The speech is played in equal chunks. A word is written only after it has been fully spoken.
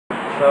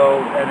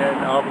So, and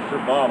then Officer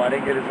Bob, I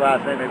didn't get his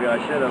last name, maybe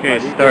I should have. Okay,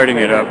 starting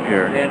it up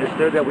here. They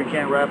understood that we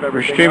can't wrap everything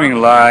We're streaming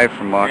up. live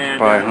from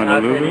Occupy And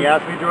Honolulu. he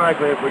asked me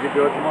directly if we could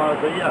do it tomorrow.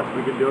 I said, yes,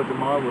 we can do it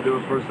tomorrow. We'll do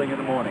it first thing in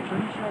the morning.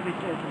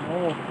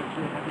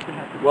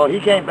 Well, he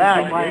came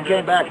back. He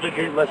came back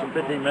less than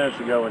 15 minutes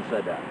ago and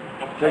said that.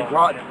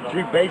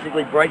 To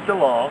basically break the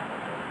law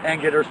and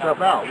get her stuff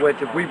out,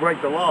 which if we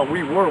break the law,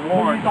 we were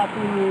warned.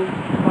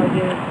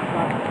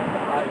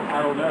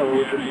 I don't know,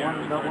 it was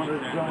one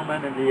of the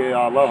gentlemen in the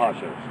Aloha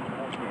shows.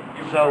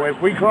 So if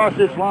we cross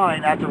this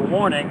line after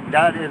warning,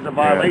 that is a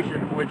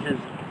violation, which is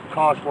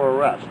cause for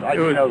arrest. I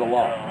do know the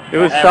law. It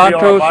was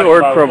Santos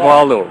or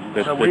Carvalho.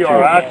 So we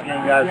are asking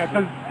guys. Yeah,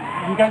 because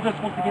you guys are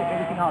supposed to get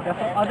everything out.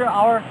 That's under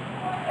our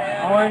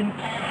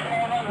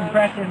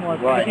impression was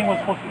everything was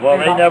supposed to be. Well,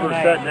 they never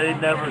said.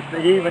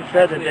 He even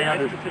said that they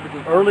understood.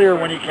 Earlier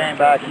when he came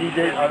back, he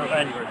did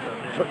and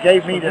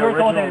gave me the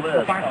original list.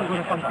 The banks were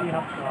going to come clean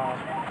up.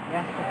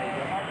 Yeah,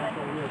 that's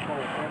what we were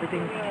told.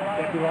 Everything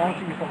that belongs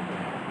to you.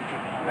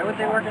 Why would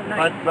they work at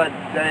night?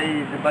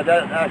 But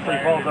that actually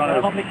falls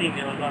under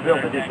Bill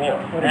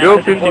 54.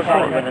 Bill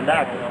 54. Been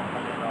enacted.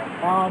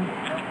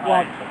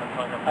 Well,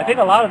 I think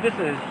a lot of this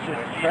is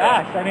just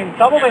trash. I mean,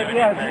 some of it,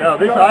 yeah. No,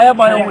 I have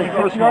my only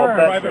personal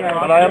offense,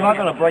 but I am not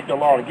going to break the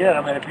law again.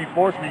 I mean, if you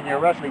force me and you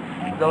arrest me,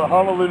 the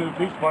Honolulu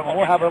Police Department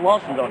will have a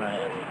lawsuit on their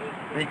hands.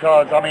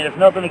 Because, I mean, it's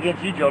nothing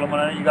against you gentlemen,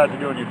 I know you guys are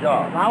doing your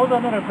job. I was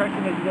under the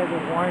impression that you guys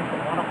were warned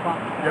at 1 o'clock.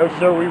 No,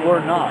 sir, we were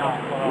not.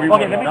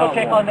 Okay, let me go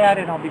check on that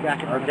and I'll be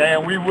back in a minute. Okay,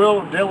 and we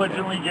will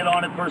diligently get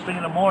on it first thing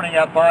in the morning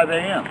at 5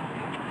 a.m.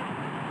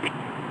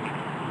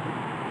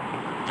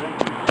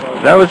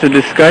 That was a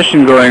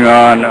discussion going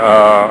on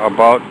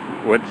about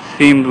what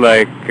seemed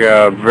like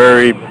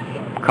very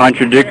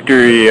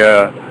contradictory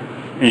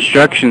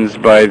instructions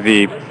by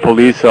the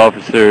police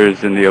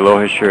officers in the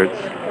Aloha shirts,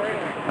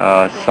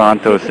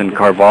 Santos and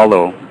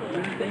Carvalho,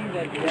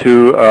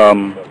 to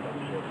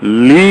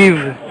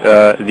leave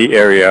the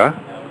area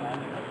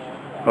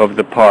of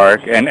the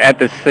park and at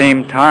the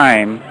same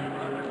time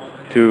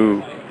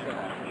to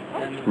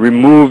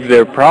remove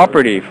their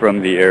property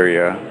from the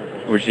area,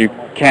 which you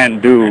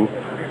can't do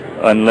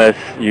unless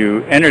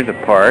you enter the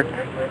park.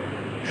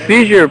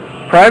 Seizure of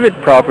private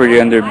property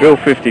under Bill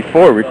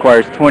 54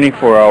 requires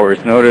 24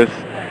 hours notice,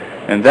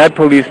 and that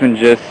policeman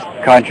just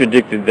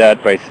contradicted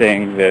that by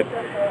saying that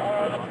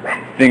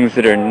things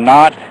that are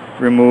not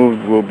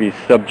removed will be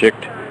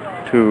subject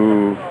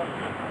to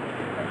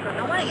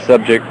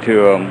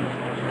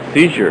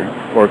seizure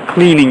or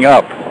cleaning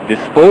up,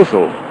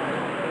 disposal.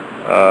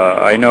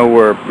 I know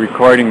we're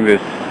recording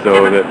this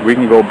so that we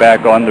can go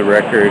back on the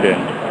record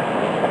and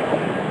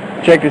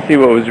check to see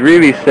what was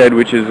really said,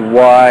 which is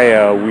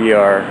why we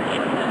are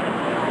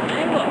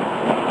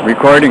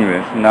recording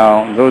this.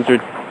 Now, those are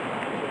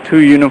 2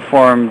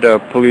 uniformed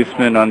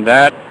policemen. On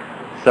that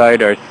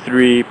side are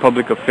 3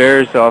 public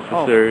affairs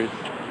officers.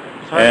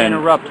 Oh, sorry to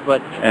interrupt,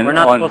 but we're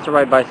not supposed to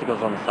ride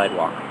bicycles on the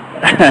sidewalk.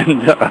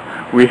 And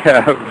we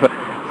have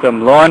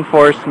some law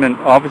enforcement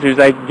officers,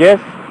 I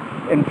guess,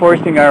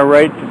 enforcing our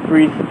right to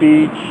free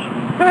speech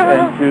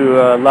and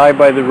to lie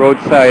by the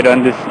roadside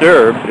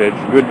undisturbed.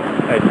 It's good,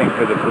 I think,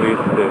 for the police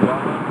to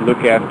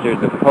look after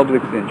the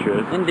public's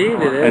interest.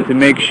 Indeed, it is. And to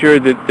make sure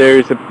that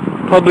there's a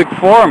public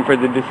forum for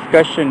the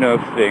discussion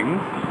of things.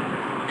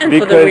 And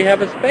so that we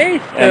have a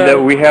space. And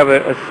that we have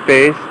a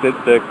space,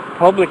 that the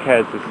public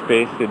has a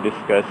space to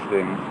discuss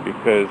things,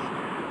 because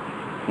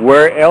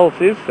where else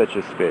is such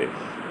a space?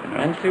 You know?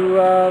 And to,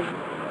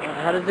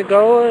 how does it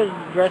go?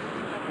 Redress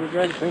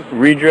of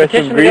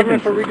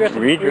grievances. For redress of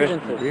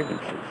grievances.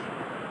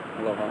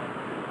 Aloha.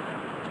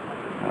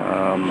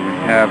 We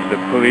have the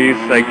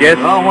police, I guess.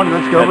 Oh,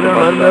 let's go over there and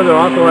let them know they're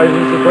authorizing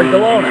us to break the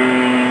law now.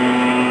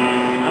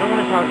 I don't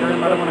want to talk to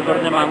them. I don't want to go to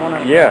them. I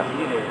want to. Yeah. I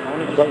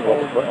want to just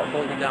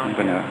hold it down.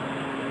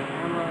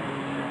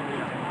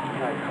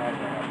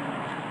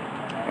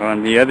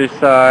 On the other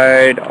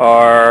side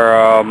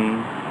are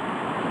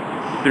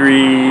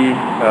 3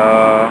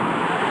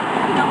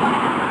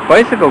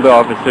 bicycled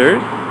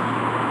officers.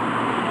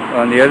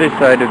 On the other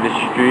side of the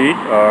street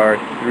are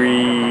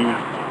 3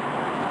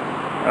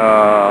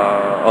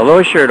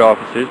 Aloha shirt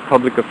officers,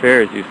 public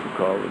affairs used to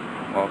call them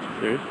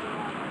officers.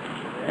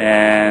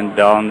 And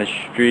down the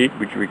street,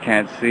 which we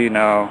can't see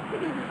now,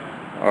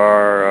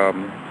 are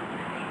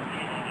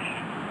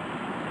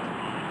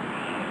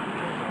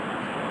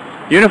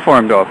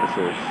uniformed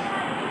officers.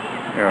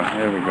 Yeah,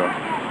 there we go.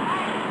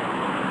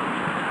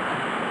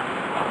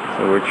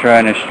 So we're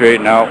trying to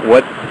straighten out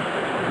what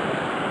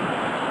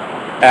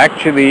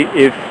actually,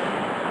 if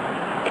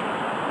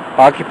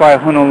Occupy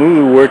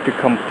Honolulu were to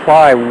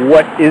comply,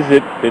 what is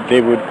it that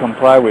they would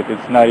comply with?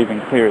 It's not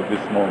even clear at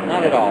this moment.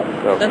 Not at all.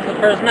 So. Since the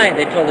first night,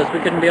 they told us we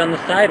couldn't be on the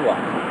sidewalk.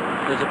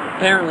 There's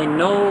apparently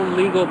no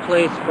legal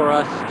place for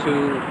us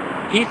to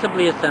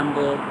peaceably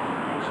assemble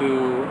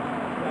to...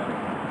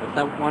 What's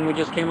that one we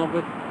just came up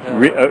with?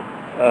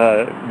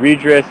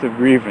 Redress of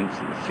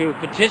grievances. To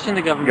petition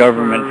the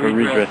government for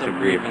redress of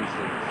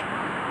grievances.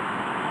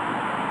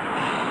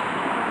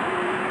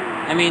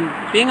 I mean,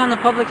 being on the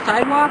public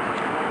sidewalk,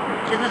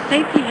 is a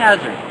safety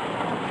hazard.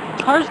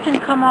 Cars can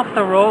come off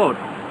the road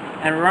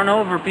and run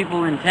over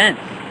people in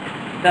tents.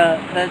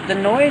 The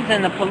noise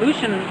and the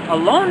pollution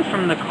alone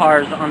from the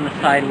cars on the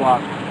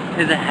sidewalk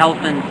is a health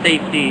and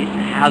safety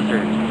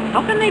hazard.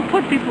 How can they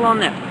put people on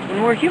there?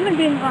 When we're human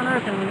beings on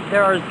Earth and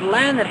there is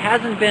land that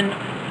hasn't been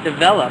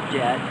developed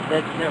yet,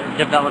 that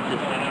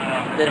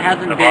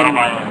hasn't been,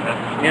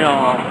 you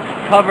know,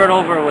 covered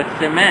over with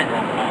cement.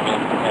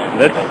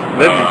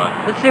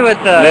 Let's see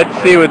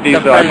what these.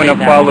 I'm going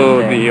to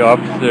follow the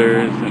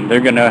officers, and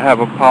they're going to have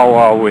a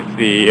powwow with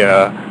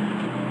the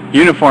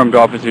uniformed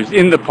officers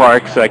in the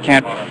park, so I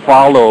can't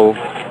follow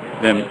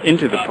them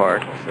into the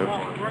park. So.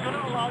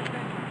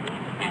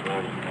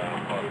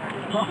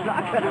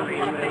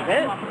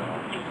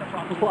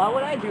 Why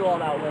would I do all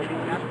that work?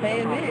 You're not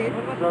paying me.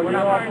 So we're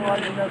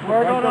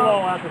going to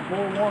after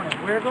forewarning.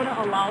 We're going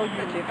to allow you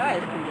to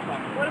guys.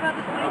 What about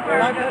the 24 We're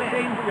not going to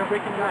say you're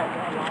breaking the law.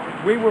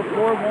 We were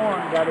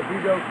forewarned that if we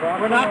go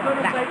cross, we're not going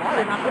to say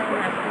we're not going to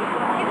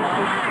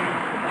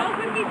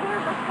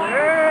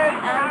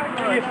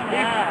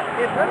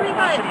if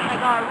everybody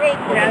got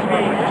raped, it's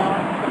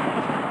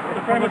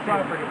a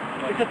property.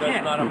 It's a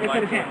tent. It's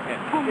a tent.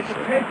 It's a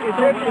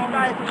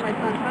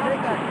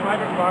tent.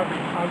 Private property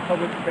on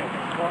public space.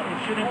 Well, it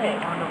shouldn't be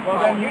on the. Well,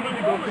 then you need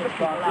to go to the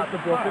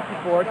Bill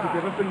 54 to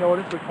give us a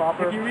notice with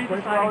proper. If you read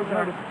the sign,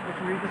 sir. If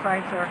you read the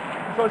sign, sir.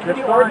 So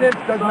city ordinance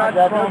does not.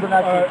 That doesn't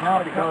actually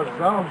count because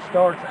zone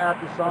starts at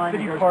the sign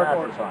and goes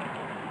past the sign.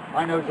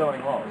 I know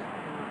zoning laws.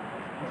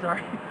 I'm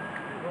sorry.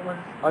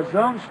 A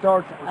zone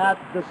starts at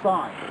the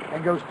sign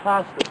and goes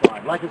past the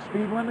sign, like a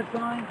speed limit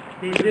sign.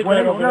 When it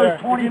goes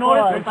 25, you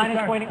notice the sign is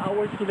pointing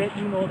outwards to let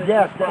you know that.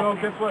 Yes. So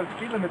guess what? A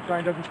speed limit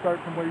sign doesn't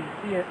start from where you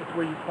see it; it's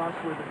where you cross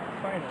where the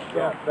sign is. So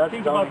yeah, that's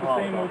think about the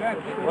same with that.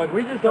 But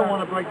we just don't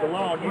want to break the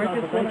law. You're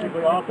just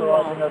basically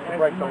authorizing us to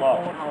break the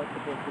law.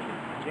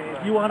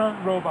 If you want a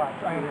robot,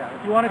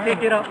 if you want to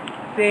take it up,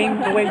 saying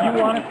the way you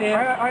want to say it,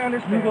 I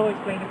understand. You go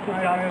explain it to John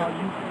how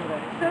you feel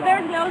it. So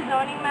there's no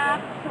zoning map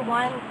to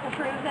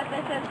prove that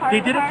this is part They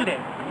of did the it park? today.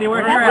 They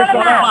were That's here. not a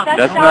map.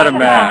 That's not a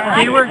map.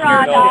 They were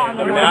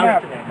here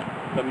today.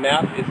 The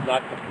map is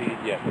not completed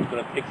yet. It's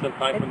going to take some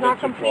time for It's them not to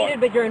draw. completed,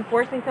 but you're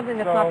enforcing something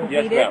that's not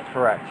Yes, completed? ma'am.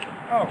 Correct.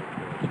 Oh.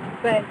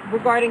 But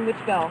regarding which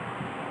bill?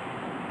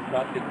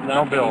 It's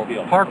not bill. any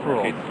bill. Park rules.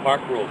 Okay, it's park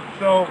rules.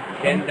 So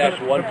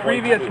the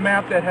previous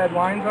map that had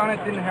lines on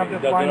it didn't have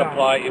It this line doesn't on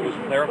apply. It was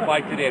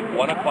clarified today at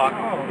 1 o'clock.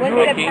 When I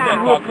did it came pass?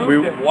 and talked to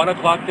you at 1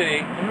 o'clock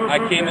today. I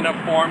came and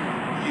informed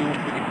you,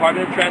 the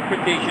Department of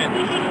Transportation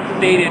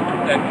stated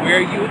that where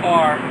you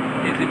are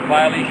is in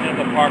violation of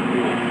the park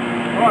rules.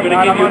 We're going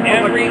to give you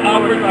every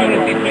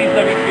opportunity. Please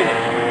let me finish.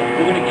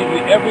 We're going to give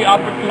you every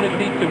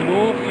opportunity to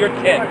move your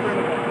tent.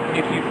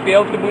 If you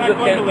fail to move the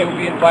tent, you'll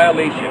be in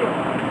violation.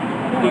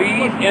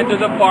 Please enter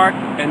the park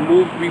and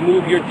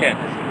remove your tent.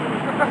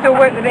 So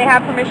they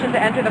have permission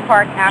to enter the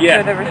park after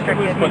Yes. the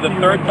restricted? For the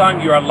third time,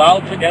 you're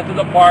allowed to enter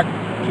the park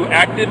to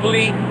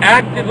actively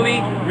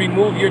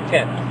remove your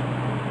tent.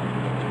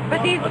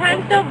 But these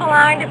tents don't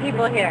belong to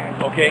people here.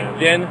 Okay,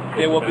 then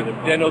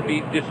it'll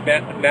be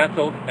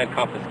dismantled and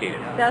confiscated.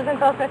 Doesn't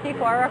Bill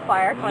 54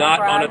 require 24 Not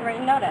on hours a-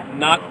 written notice?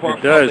 Not for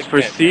It does, public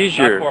for tent.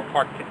 seizure. Not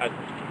for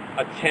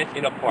a tent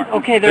in a park.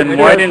 Okay, they're Then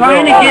why didn't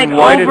trying to they- get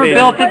why did over they-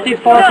 Bill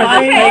 54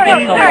 because it's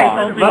taking so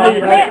long.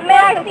 May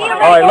I see a All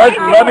right, let me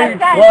regulation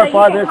that says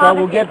clarify that you this. can I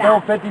will get Bill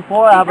confiscate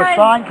 54. I have a Because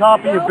signed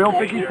copy of Bill Bill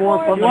 54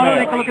 from the You want to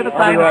mayor. take a look at the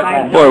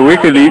sign? Boy, we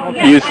could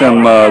use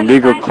some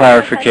legal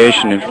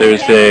clarification if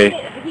there's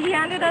He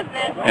handed us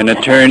this. an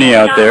attorney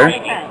out there.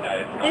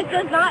 This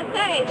does not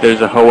say.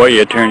 There's a Hawaii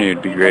attorney,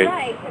 it'd be great.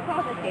 Right to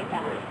confiscate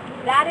that.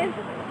 That is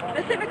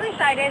specifically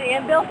cited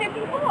in Bill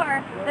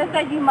 54 that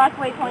says you must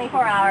wait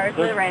 24 hours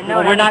for the written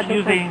Well, notice. we're not To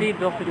using. proceed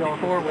Bill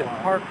 54 with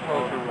park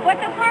closure rules. What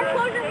the park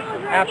closure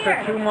rules right After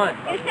here? 2 months.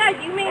 It says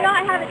you may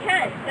not have a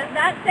tent. Does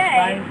that say?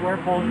 Signs were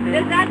posted.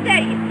 Does that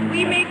say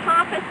we may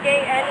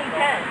confiscate any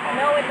tent?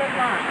 No, it does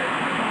not.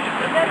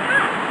 It does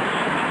not.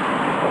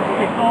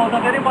 Okay, so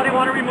does anybody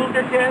want to remove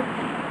their tent?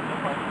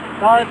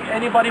 Does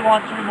anybody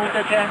want to remove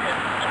their tent?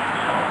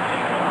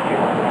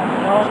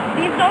 No.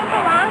 These don't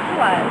belong to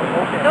us.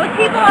 Those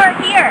people are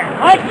here.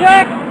 Mic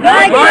check!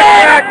 They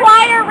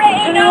require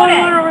written Anyone want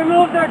notice. to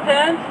remove their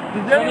tents?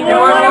 Does anyone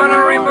want to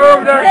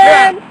remove their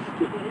Then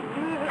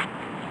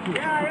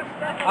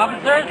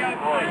Officers,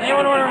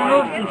 anyone want to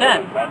remove some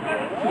tents?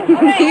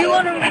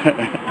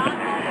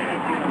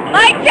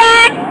 Mic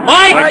check.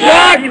 Mic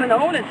check! even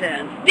own a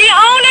tent? The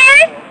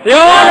owners The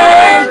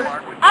owners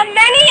of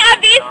many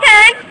of these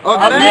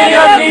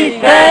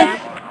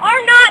tents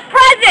are not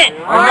present.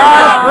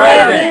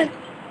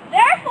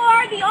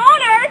 Therefore, the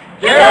owners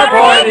cannot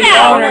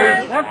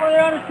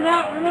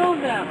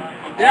remove them.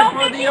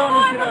 Therefore, the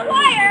owners cannot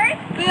remove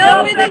them.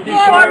 Bill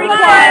 54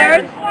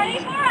 requires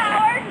 24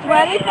 hours.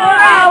 24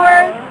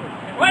 hours.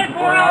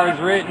 24 hours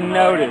written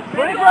notice.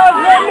 24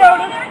 hours written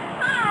notice.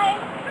 Time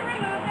to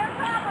remove their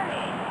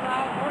property.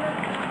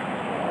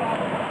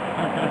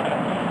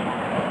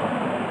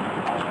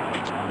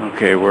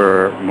 Okay,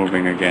 we're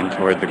moving again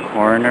toward the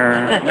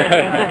corner.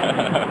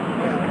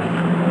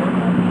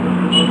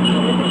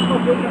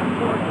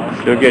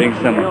 Still getting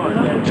some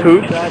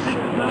toots,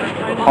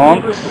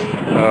 honks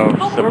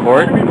of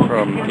support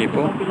from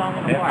people.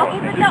 Okay,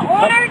 but the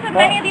owners of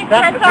many of these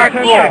tents aren't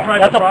here.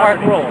 That's a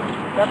park rule.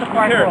 That's a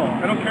park rule.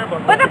 I don't care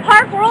about that. But the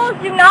park rules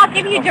do not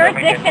give you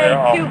jurisdiction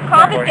to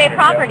confiscate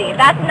property.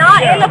 That's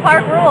not in the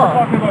park We're rule.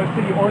 talking about a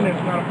city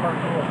ordinance, not a park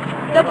rule.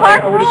 The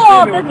park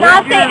rule does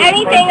not say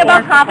anything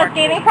about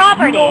confiscating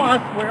property. You know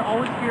us, we're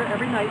always here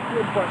every night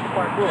to enforce the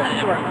park rule.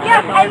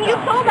 Yes, and you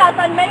told us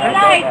on many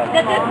nights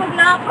that this was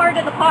not part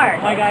of the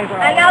park.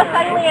 And now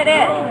suddenly it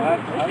is.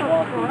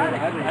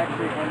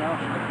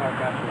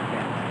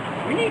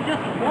 We need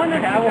just one of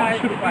you guys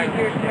to be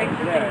here to make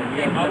sure.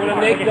 I want to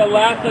make the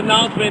last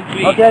announcement,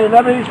 please. Okay,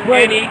 let me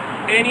explain.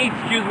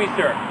 Excuse me,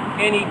 sir.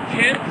 Any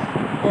tents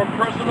or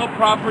personal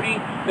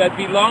property that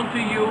belong to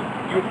you,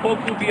 you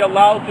folks will be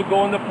allowed to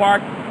go in the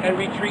park and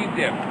retrieve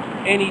them.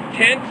 Any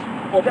tents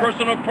or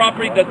personal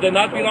property that do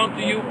not belong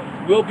to you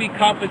will be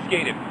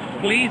confiscated.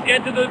 Please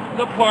enter the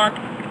park,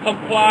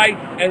 comply,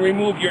 and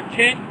remove your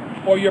tent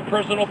or your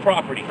personal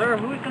property. Sir,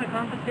 who is going to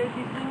confiscate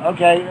these things?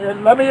 Okay,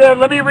 let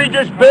me read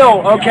this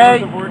bill,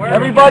 okay?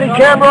 Everybody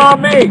camera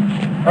on me.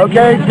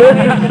 Okay,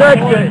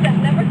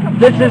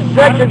 this is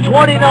section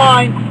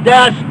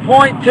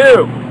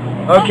 29-.2.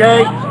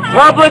 Okay?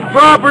 Public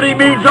property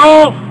means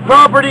all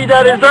property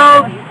that is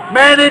owned,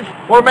 managed,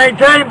 or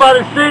maintained by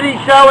the city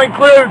shall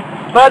include,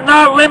 but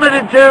not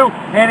limited to,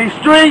 any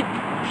street,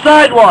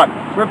 sidewalk,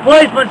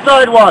 replacement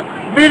sidewalk,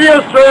 video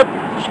strip,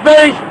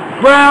 space,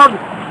 ground,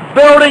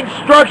 building,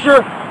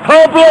 structure,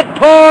 public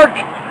park,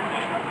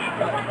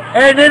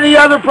 and any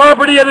other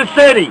property of the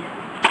city.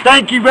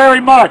 Thank you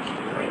very much.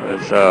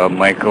 It's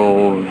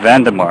Michael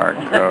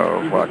Vandermark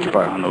of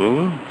Occupy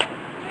Honolulu.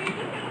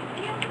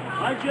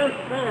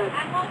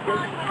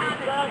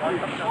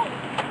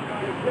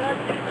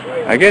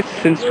 I guess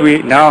since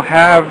we now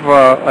have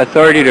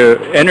authority to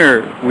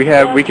enter, we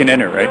can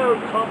enter, right?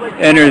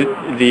 Enter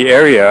the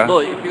area. So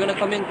if you're gonna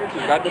come in to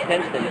grab the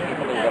tents, then you can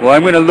come in. Well,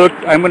 I'm gonna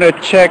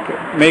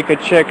make a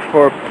check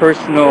for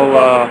personal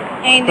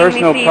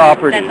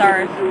property. That's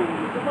ours.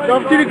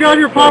 Don't see the gun on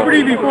your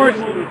property before it's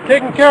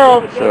taken care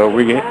of. So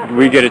we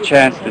get a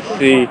chance to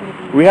see.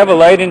 We have a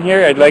light in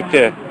here. I'd like to.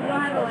 We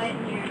don't have a light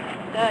in here.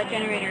 The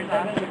generator's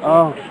on.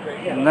 Oh,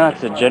 no,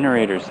 it's the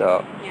generator's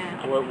out. Yeah.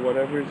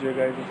 Whatever is your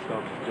guys'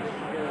 stuff, just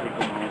take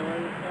them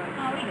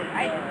out.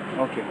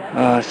 Okay.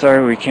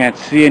 Sorry, we can't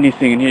see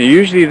anything in here.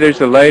 Usually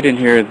there's a light in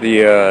here.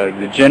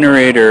 The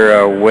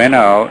generator went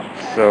out,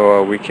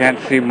 so we can't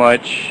see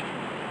much.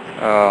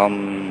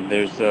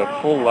 There's a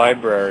full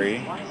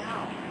library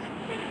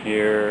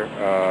here.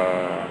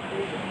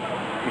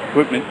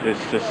 Equipment to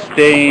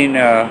sustain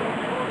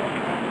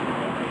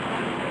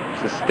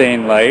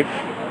life.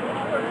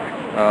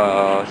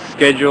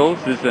 Schedules.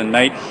 This is a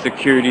night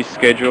security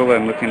schedule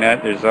I'm looking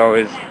at. There's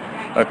always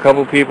a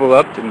couple people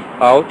up to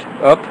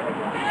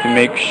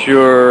make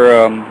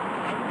sure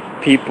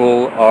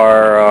people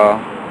are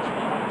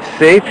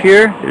safe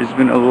here. There's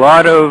been a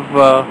lot of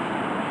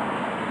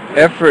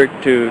effort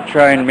to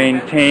try and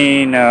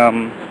maintain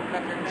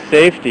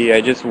safety.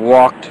 I just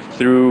walked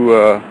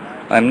through.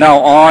 I'm now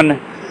on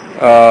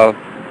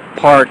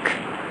park.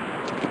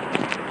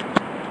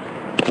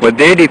 What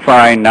they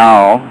define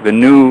now, the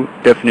new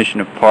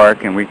definition of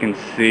park, and we can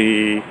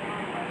see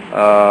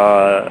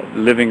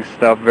living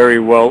stuff, very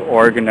well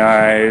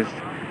organized,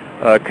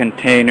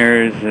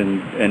 containers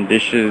and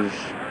dishes,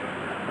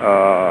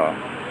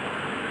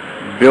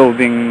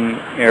 building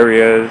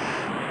areas.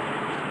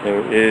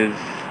 There is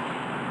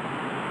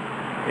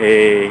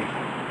a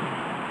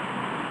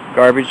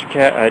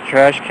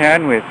trash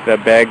can with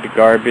bagged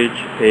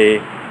garbage, a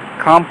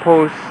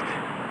compost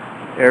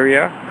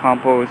area,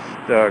 compost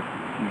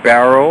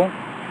barrel,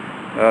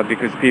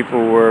 because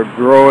people were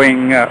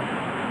growing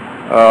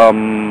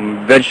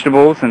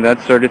vegetables and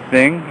that sort of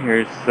thing.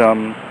 Here's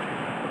some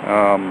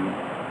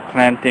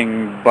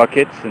planting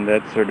buckets and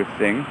that sort of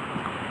thing.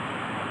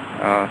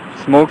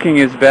 Smoking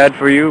is bad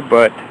for you,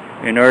 but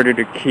in order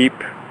to keep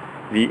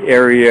the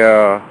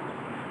area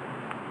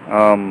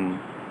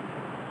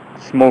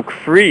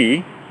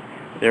smoke-free,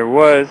 there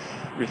was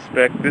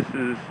respect. This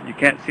is, you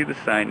can't see the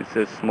sign, it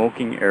says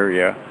smoking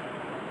area.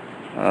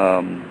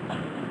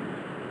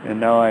 And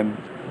now I'm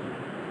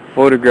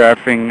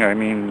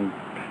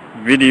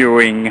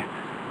videoing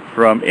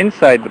from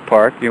inside the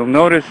park. You'll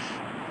notice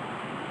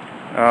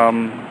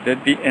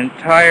that the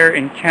entire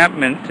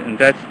encampment, and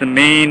that's the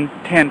main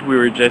tent we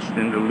were just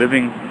in, the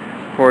living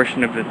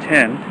portion of the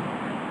tent,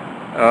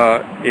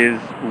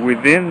 is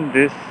within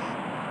this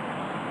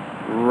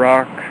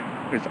rock,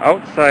 is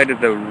outside of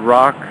the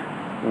rock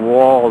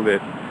wall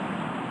that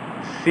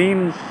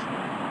seems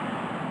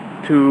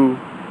to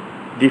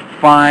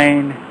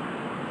define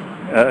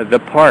the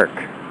park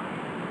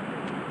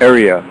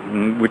area,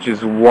 which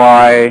is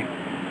why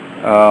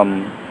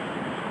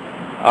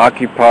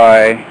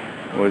Occupy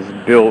was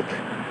built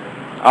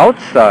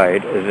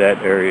outside of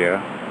that area.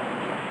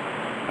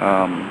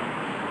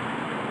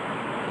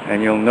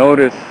 And you'll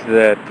notice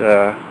that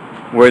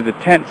where the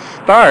tents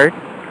start,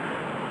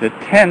 the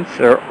tents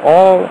are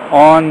all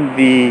on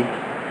the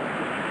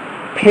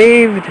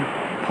paved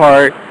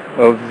part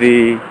of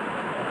the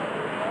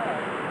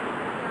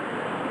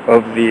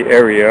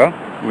area,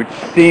 which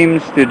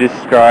seems to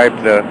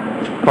describe the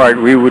part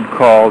we would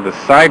call the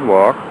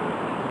sidewalk.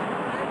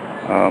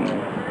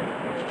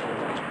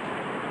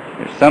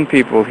 There's some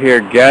people here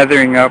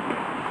gathering up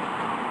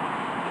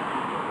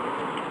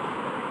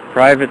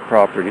private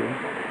property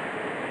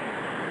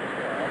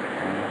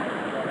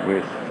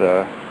with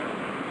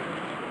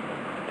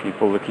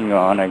people looking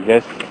on. I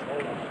guess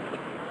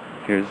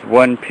here's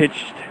one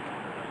pitched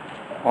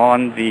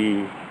on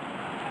the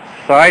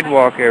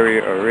sidewalk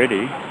area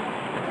already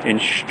in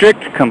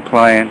strict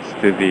compliance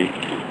to the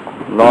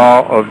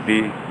law of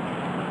the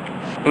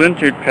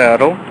splintered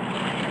paddle.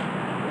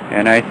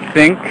 And I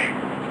think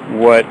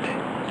what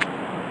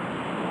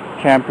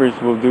campers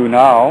will do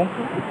now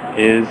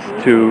is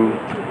to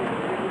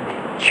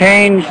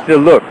change the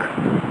look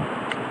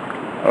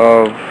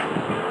of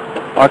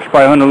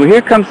Occupy Honolulu.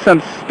 Here comes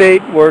some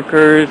state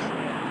workers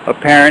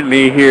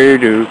apparently here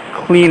to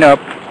clean up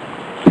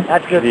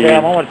That's good, the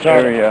Sam. I want to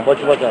turn area. it.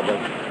 What's that,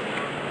 baby?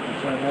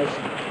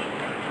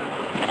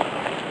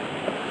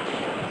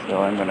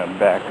 So I'm going to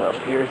back up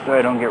here so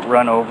I don't get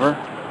run over.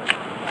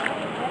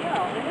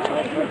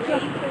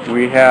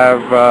 We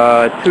have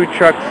 2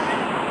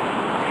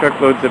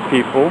 truckloads of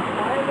people,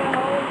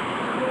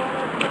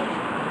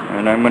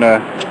 and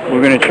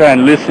we're gonna try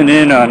and listen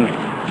in on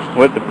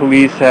what the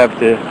police have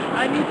to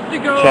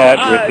chat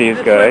with these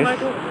guys.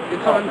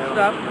 It's on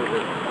stuff.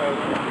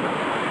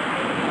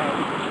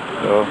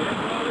 So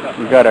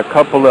we got a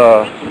couple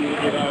of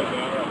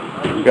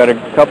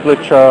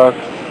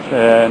trucks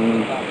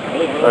and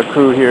a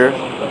crew here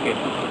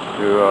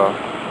to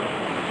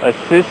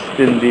assist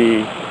in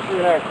the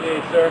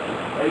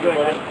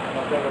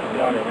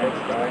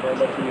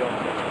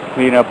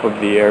cleanup of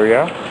the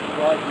area. We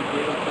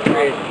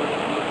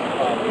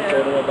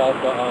told them about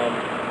the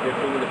they're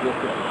doing the Bill 54.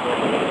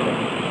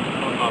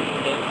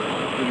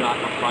 Do not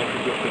apply to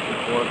Bill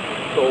 54.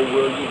 So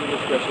we're using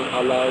discretion,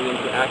 allowing them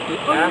to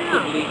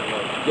actively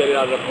get it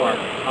out of the park.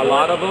 A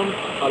lot of the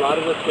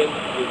tents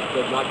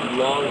does not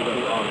belong to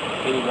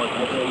anyone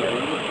who's here.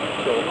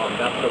 So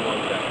that's the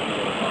ones that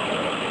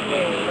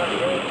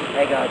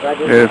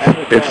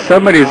If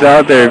somebody's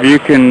out there, if you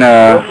can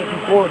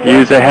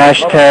use a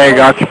hashtag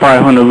Occupy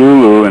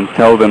Honolulu and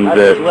tell them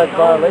that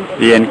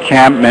the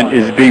encampment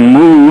is being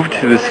moved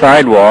to the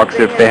sidewalks,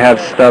 if they have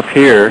stuff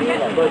here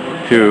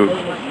to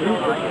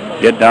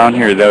get down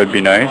here, that would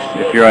be nice.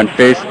 If you're on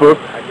Facebook,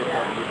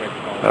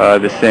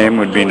 the same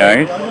would be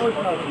nice.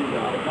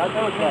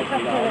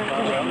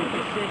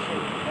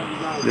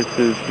 This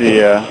is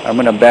the, I'm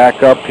going to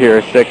back up here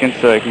a second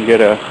so I can get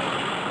a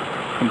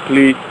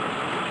complete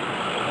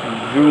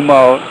zoom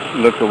out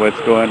look at what's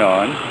going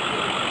on.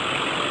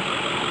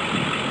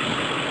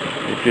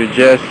 If you're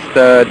just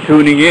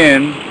tuning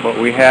in, what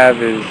we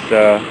have is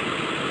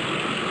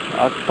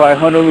Occupy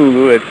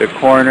Honolulu at the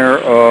corner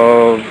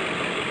of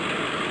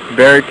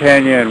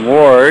Beretania and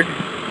Ward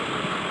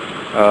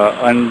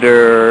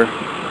under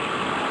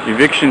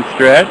eviction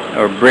threat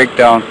or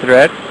breakdown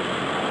threat.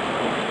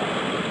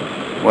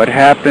 What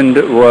happened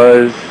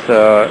was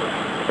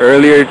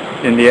earlier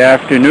in the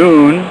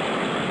afternoon,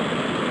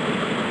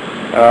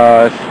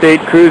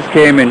 state crews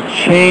came and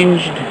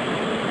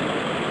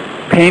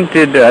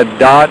painted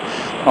dots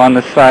on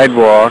the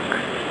sidewalk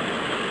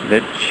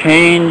that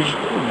changed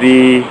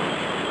the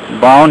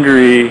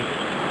boundary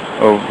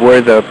of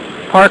where the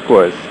park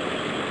was,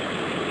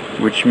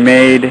 which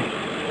made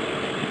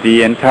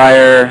the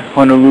entire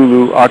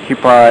Honolulu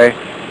Occupy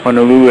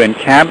Honolulu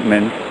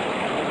encampment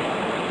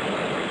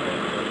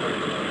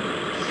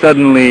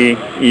suddenly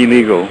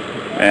illegal,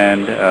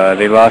 and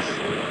they lost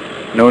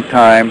no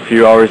time. A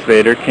few hours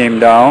later came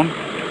down.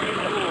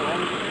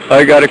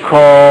 I got a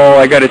call,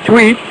 I got a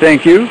tweet,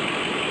 thank you,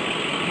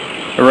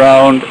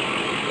 around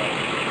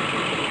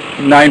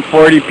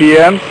 9:40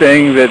 p.m.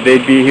 saying that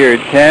they'd be here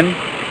at 10,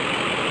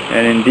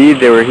 and indeed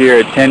they were here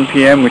at 10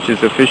 p.m., which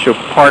is official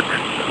park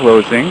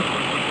closing,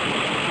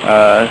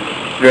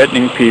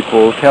 threatening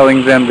people,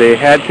 telling them they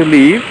had to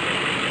leave,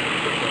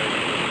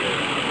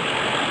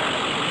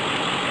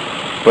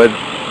 but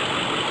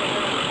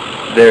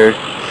their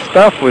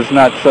stuff was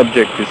not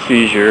subject to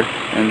seizure,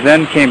 and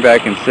then came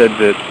back and said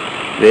that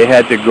they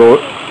had to go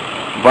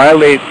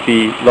violate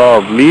the law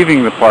of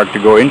leaving the park to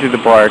go into the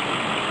park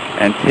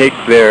and take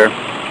their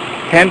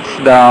tents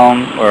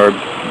down or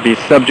be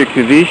subject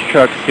to these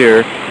trucks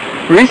here.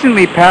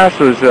 Recently passed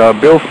was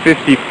Bill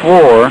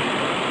 54,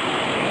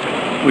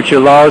 which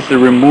allows the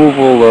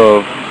removal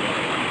of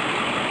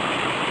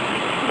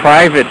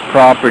private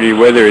property,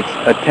 whether it's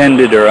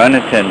attended or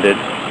unattended,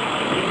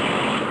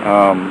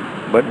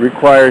 but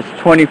requires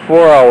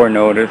 24-hour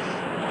notice.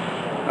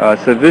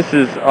 So this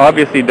is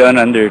obviously done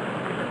under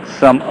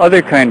some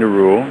other kind of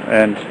rule,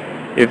 and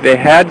if they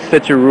had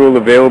such a rule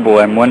available,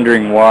 I'm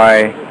wondering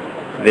why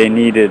they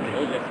needed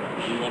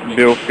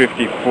Bill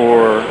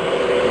 54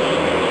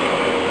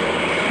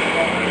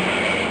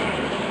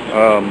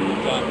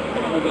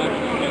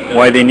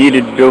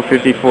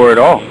 at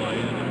all.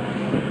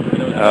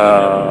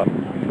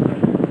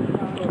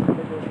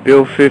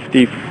 Bill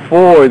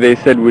 54, they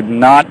said, would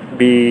not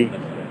be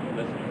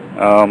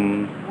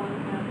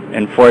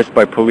enforced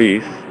by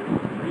police.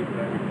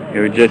 It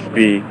would just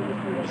be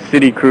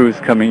city crews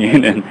coming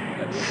in and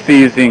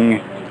seizing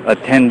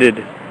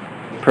attended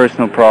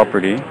personal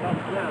property.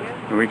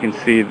 And we can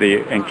see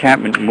the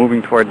encampment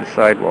moving toward the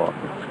sidewalk.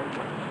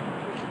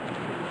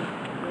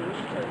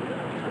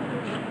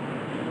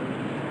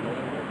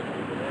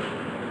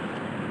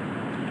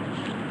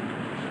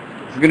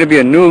 It's going to be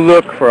a new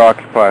look for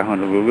Occupy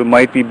Honolulu. It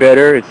might be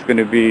better. It's going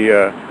to be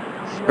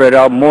spread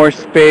out, more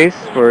space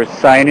for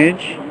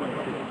signage,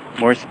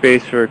 more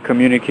space for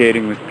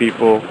communicating with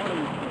people,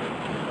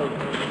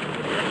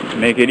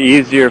 make it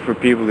easier for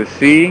people to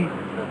see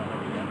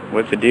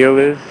what the deal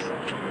is.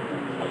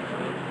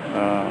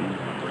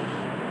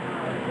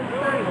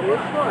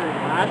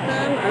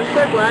 I'm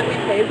so glad we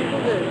paid people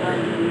to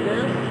do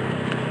this.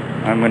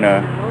 I'm going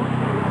to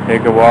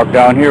take a walk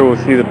down here. We'll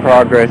see the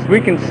progress.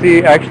 We can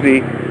see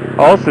actually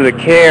also the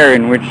care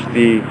in which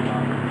the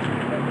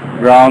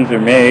grounds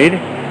are made,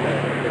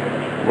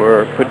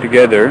 were put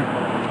together.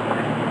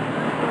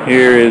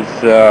 Here is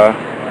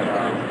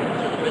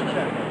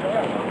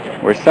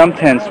where some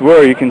tents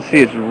were. You can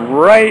see it's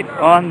right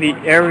on the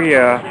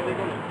area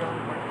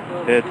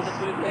that's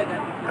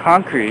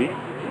concrete,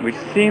 which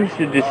seems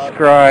to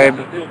describe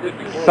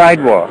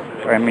sidewalk.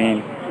 I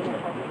mean,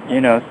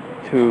 you know,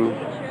 to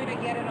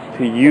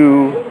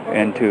you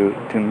and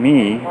to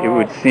me, it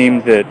would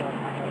seem that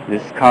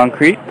this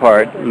concrete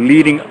part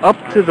leading up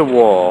to the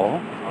wall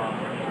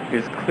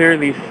is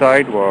clearly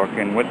sidewalk.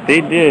 And what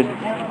they did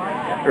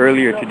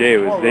earlier today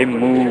was they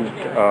moved,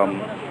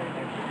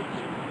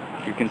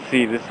 you can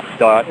see this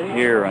dot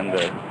here on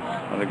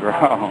the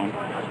ground.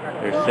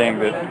 They're saying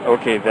that,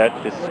 okay,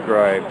 that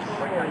describes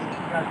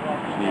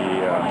the,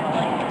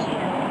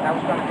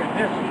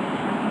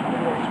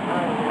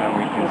 and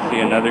we can see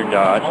another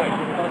dot.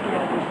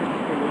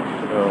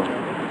 So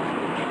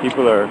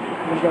people are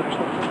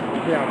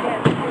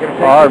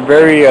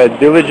very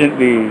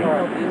diligently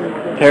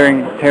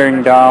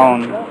tearing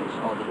down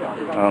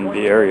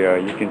the area.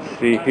 You can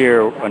see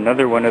here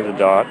another one of the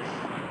dots.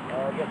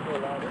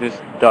 This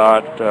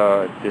dot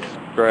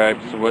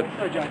describes what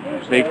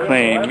they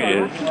claim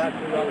is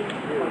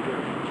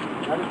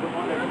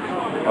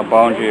a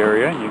boundary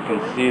area. You can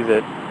see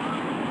that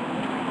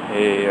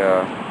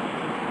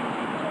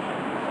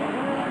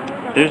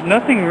there's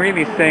nothing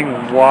really saying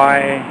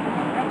why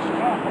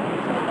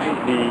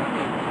the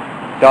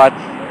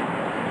dots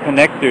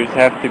connectors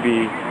have to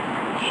be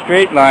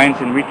straight lines,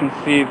 and we can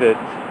see that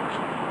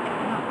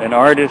an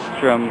artist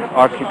from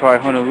Occupy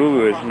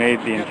Honolulu has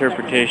made the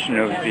interpretation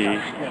of the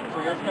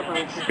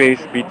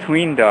space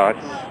between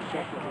dots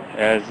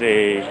as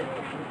a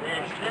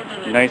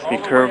nicely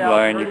curved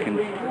line. You can,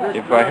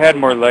 if I had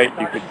more light,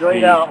 you could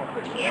see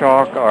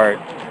chalk art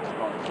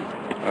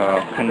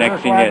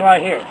connecting it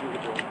right here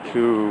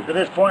to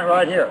this point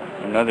right here.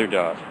 another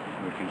dot.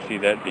 We can see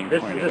that being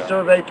This pointed is the out.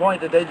 survey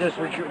point that they just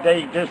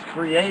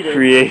created.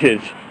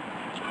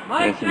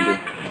 Yes, indeed.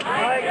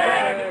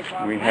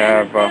 We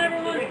have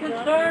Everyone's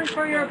concerned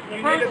for your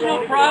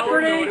personal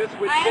property.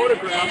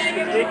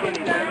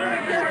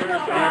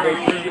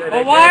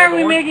 But why are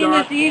we making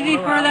this easy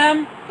for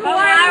them?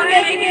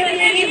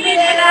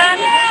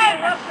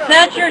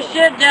 Set your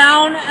shit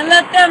down and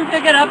let them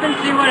pick it up and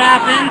see what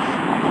happens.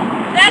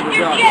 Set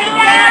your shit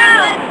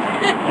down!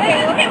 This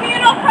is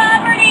communal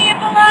property, it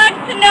belongs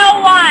to no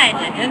one!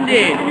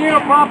 Indeed.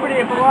 Communal property,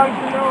 it belongs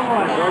to no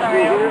one.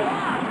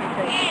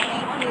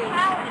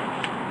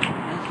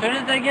 As soon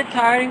as they get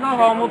tired and go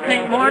home, we'll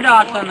paint more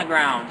dots on the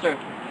ground. Sir,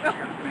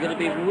 you gonna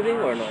be moving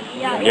or not?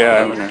 Yeah,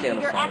 I'm gonna.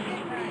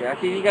 Yeah, I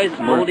see you guys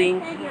molding,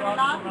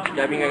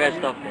 grabbing your guys'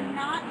 stuff in.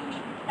 Not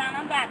stand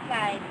on that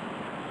side.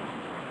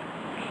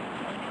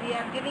 We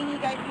are giving you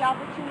guys the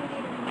opportunity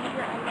to remove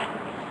your items.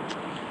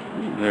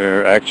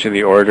 They're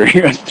actually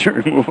ordering us to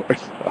remove our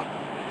stuff.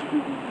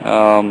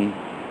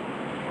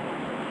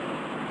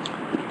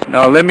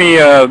 Now let me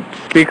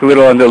speak a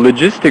little on the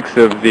logistics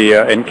of the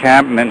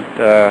encampment.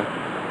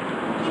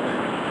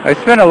 I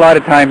spent a lot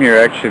of time here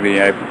actually.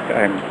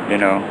 I'm you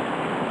know,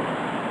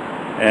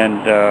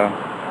 and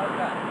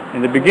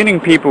in the beginning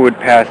people would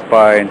pass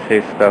by and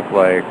say stuff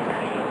like,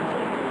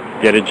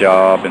 get a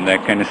job and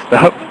that kind of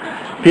stuff.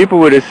 People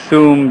would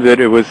assume that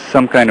it was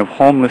some kind of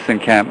homeless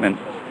encampment,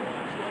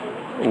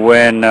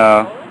 when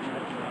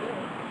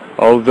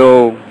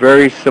although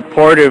very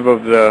supportive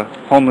of the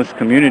homeless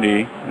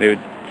community, they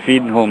would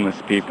feed homeless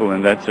people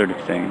and that sort of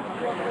thing.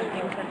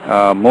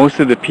 Most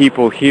of the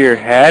people here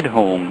had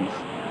homes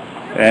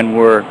and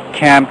were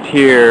camped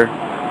here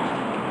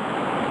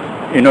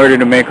in order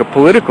to make a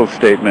political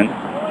statement.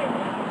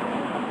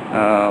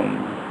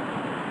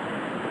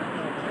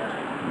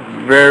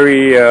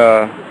 Very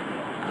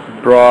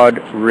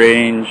broad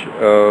range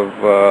of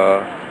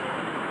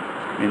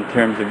in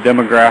terms of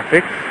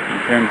demographics, in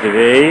terms of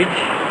age.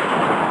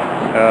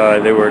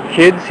 There were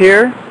kids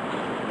here,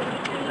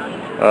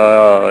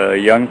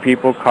 young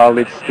people,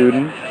 college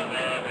students,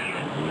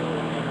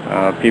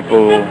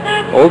 people,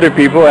 older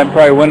people. I'm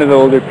probably one of the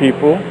older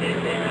people.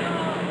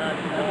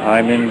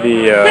 I'm in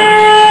the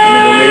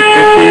late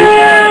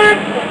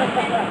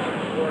 50s.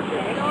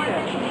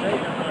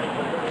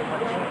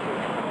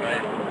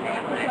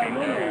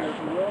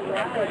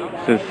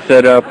 So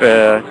set up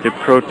to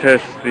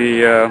protest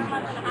the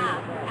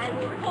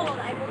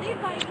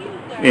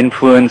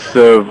influence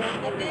of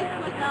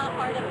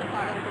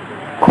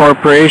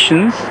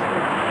corporations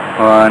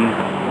on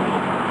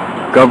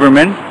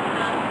government,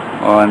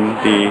 on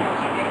the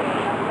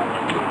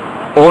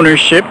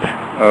ownership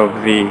of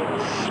the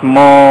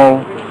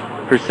small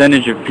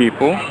percentage of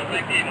people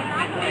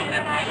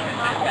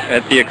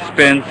at the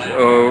expense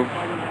of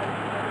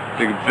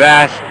the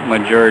vast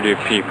majority of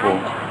people,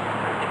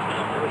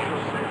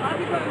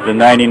 the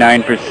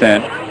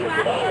 99%.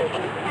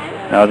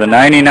 Now the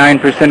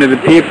 99% of the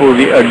people,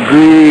 the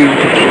aggrieved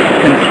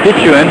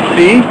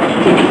constituency,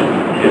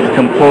 is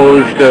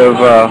composed of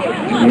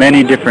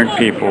many different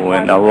people,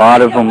 and a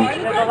lot of them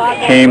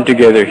came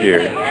together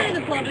here.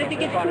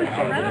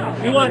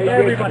 We want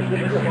everybody to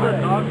use the park.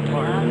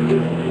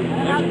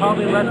 There's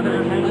probably less than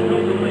 10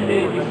 people a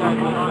day besides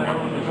the park.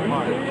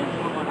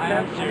 I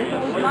am serious.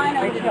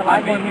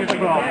 I've been here for a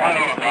while.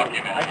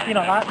 I've seen a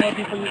lot more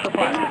people use the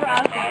park.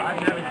 I've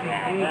never seen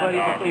anybody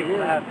but people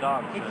that have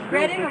dogs. It's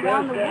spreading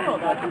around the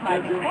world. That's If my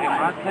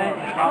pet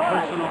is not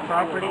personal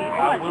property,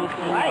 I will sue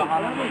the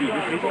Honolulu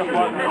Police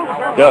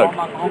Department. Doug.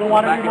 You don't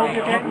want to remove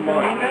your pet? My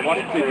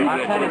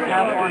pet is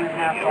half on and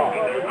half off.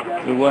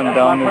 The one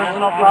down My the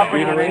personal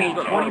property, I street. need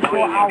 24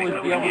 hours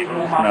to be able to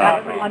move my No,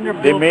 property. Under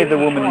they made the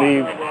woman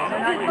leave.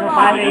 You're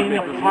violating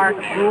the park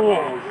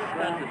rules.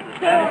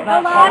 That is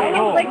not park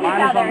rules.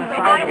 Mine is on the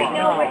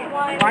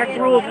sidewalk. Park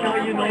rules tell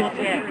you no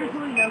tent.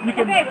 You can.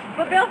 Okay,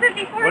 but Bill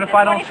 54 What if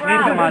I don't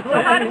sleep in my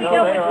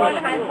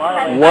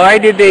tent? Why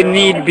did they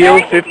need Bill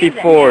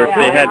 54 if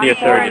they had the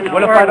authority?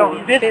 What if I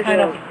don't? This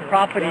kind of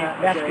property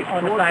that's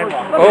on the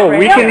sidewalk. Oh,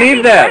 we can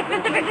leave that.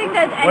 Specifically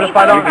says What any if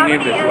I don't property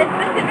leave this? and it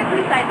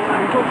specifically cites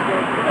park.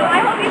 So I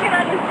hope you can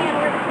understand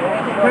where this is.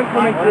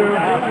 Coming through.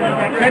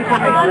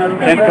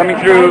 And coming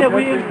through,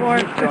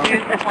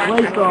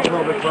 Placed on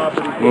public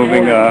property.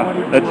 moving,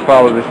 let's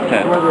follow this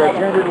tent. Whether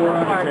attended or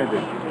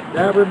unattended.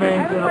 That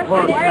remains in a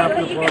park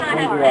after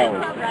 24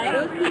 hours.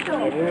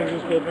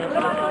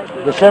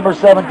 December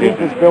 17th,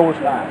 this bill was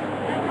passed.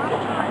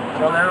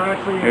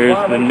 Here's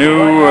the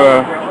new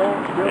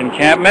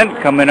encampment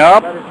coming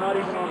up.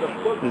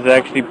 This is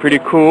actually pretty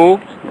cool,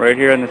 right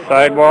here on the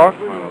sidewalk.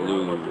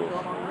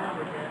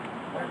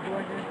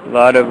 A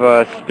lot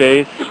of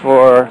space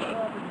for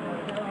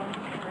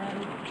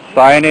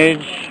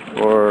signage,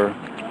 for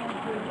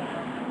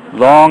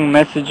long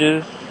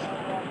messages.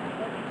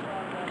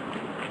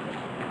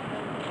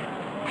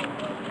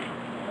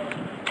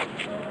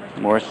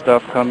 More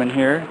stuff coming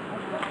here.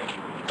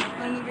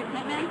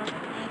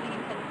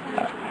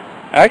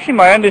 Actually,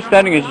 my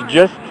understanding is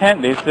just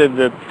tent. They said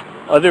the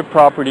other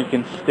property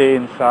can stay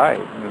inside,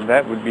 and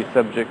that would be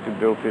subject to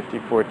Bill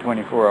 54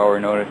 24-hour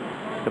notice.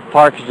 The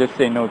parks just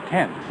say no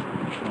tents.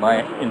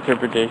 My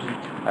interpretation.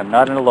 I'm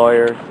not a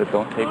lawyer, so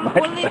don't take my.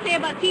 What do they say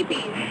about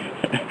teepees?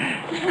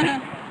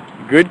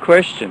 Good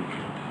question.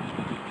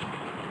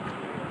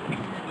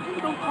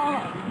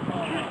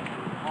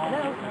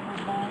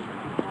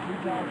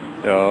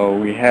 So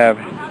we have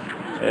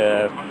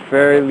a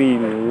fairly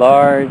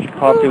large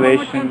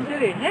population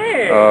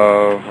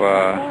of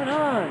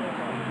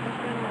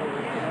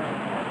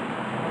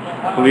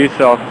police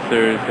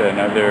officers and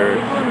other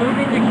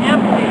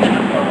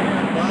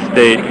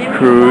state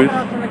crews.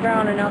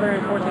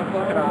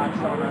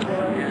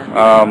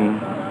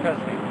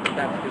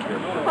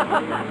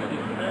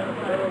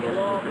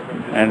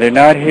 And they're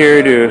not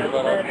here to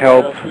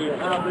help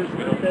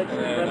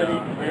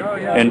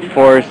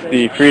enforce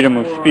the freedom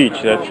of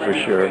speech, that's for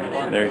sure.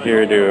 They're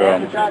here to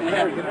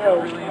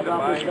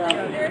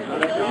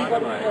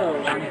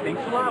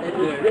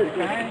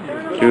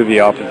do the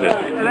opposite.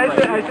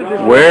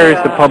 Where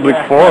is the public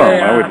forum?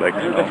 I would like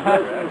to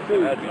know.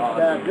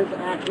 This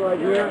act right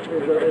here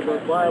is a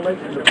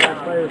violation of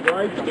taxpayers'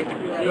 rights,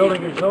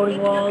 building and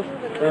zoning laws,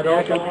 and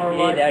also our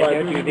rights by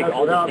using us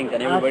without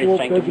actual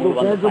physical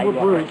tangible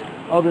proof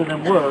other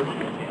than words.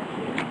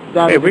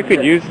 Hey, we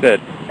could use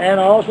that. And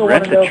I also want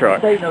Rent to a know if the truck.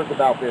 state knows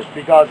about this,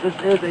 because this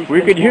is a We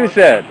state could use park.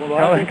 that. Well, Tell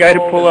I've the been guy to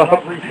told pull that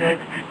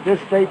up. this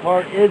state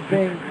park is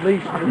being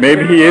leased. to the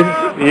Maybe state.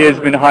 he has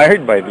been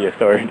hired by the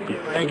authorities.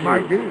 It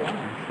might be.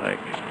 Like,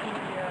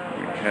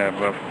 we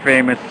have a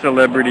famous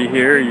celebrity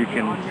here, you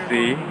can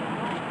see.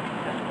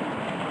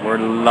 We're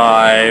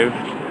live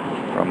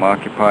from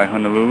Occupy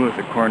Honolulu at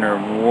the corner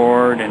of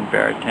Ward and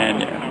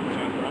Baratania.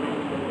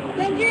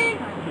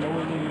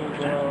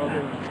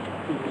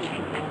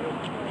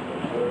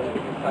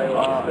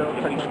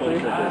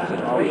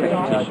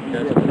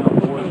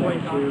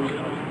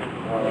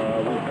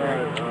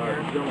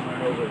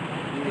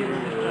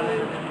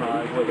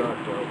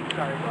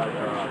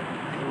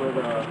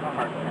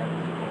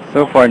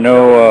 So far,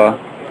 no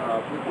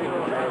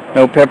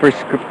pepper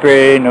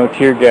spray, no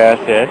tear gas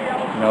yet,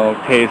 no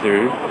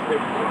tasers.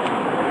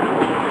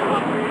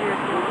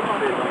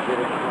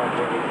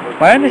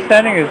 My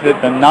understanding is that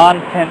the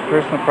non-tent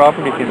personal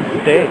property can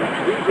stay.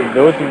 And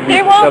those would be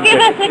They won't give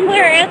subject- us a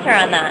clear answer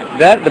on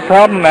that. The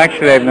problem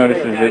actually I've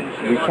noticed is that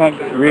we can't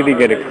really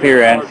get a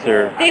clear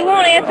answer. They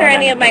won't answer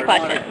any of my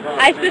questions.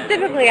 I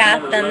specifically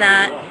asked them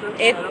that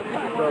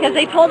because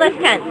they told us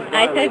tent.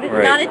 I said if it's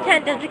Right. not a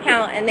tent, does it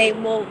count? And they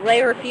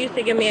refuse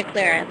to give me a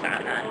clear answer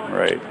on that.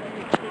 Right.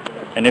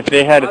 And if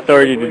they had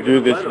authority to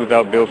do this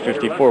without Bill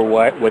 54,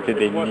 what did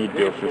they need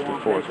Bill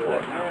 54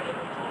 for?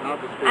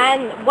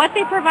 And what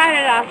they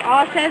provided us,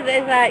 all it says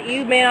is that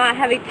you may not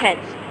have a tent.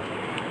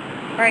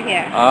 Right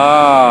here.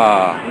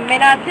 Ah. You may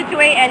not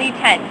situate any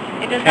tent.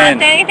 It does Tent.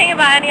 not say anything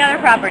about any other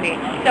property.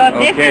 So if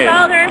this Okay. is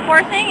all they're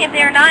enforcing, if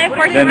they're not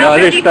enforcing Then the Bill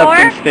other 54, stuff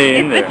can stay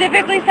in it there.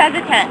 specifically says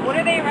a tent. What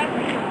are they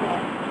arresting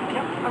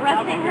for?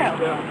 Arresting who?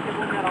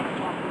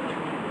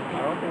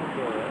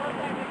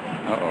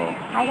 Uh-oh.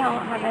 I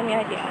don't have any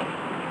idea.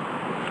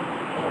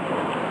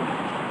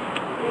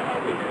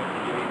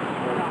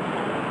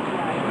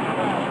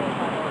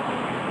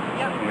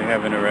 We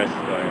have an arrest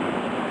going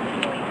on.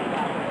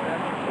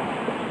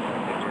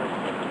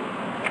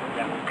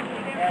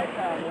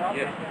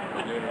 Yeah,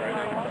 they're doing it right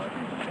now.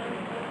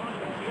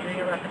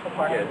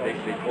 Yeah, they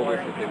told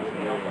us that they was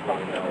going to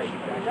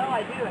 $100. No,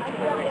 I do. For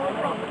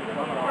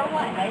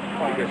what?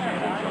 Because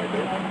she's inside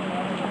there.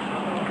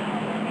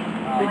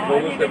 They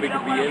told us that we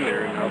could be in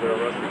there, and now they're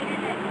arresting.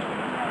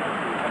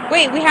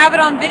 Wait, we have it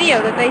on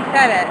video that they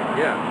said it.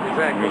 Yeah,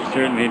 exactly. We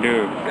certainly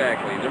do.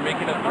 Exactly. They're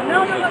making up the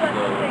No, rules no, no, of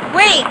the...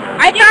 Wait,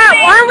 I thought,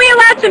 aren't we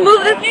allowed to move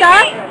this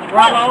stuff?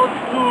 We're allowed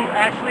to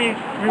actually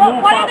What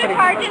remove are the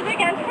property. charges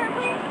against her,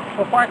 please?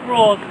 For park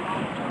rules,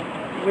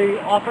 we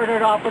offered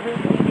her the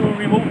opportunity to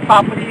remove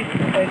property,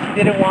 and she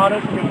didn't want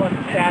us, so we want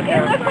to stand It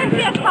there. looks like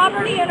she has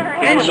property in her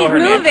And hand. she's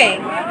moving.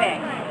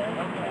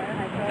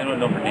 They don't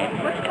know her name.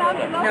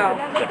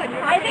 No.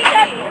 I think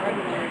that's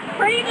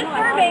pretty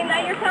disturbing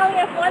that you're telling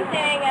us one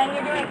thing and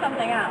you're doing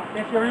something else.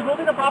 If you're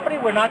removing the property,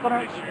 we're not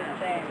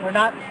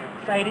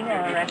citing or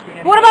arresting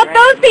anyone. What about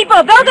those people?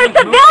 Those are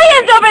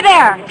civilians over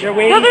there. They're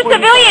waiting Those are for you.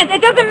 civilians.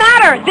 It doesn't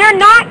matter. They're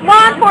not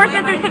law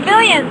enforcement. They're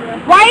civilians.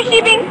 Why is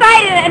she being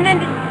cited and then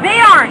they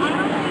aren't?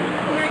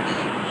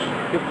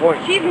 Good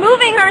point. She's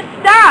moving her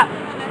stuff.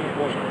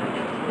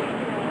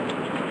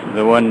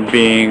 The one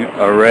being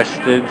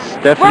arrested, We're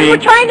Stephanie,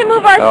 trying to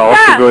move our also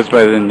stuff. goes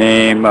by the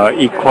name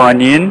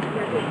Ikuan Yin,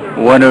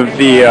 one of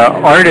the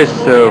artists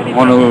of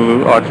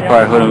Honolulu,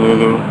 Occupy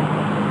Honolulu.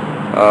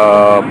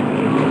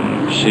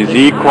 She's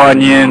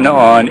Ikuan Yin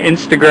on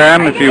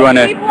Instagram if you want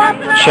to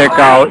check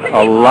out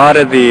a lot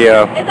of the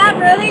Is that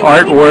really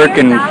artwork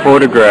and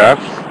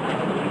photographs,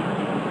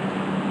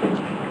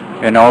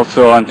 and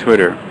also on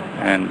Twitter.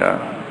 And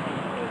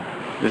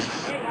this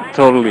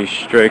totally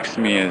strikes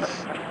me as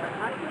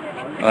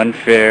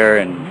unfair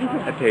and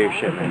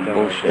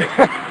bullshit.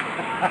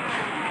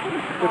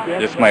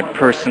 Just my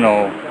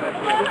personal.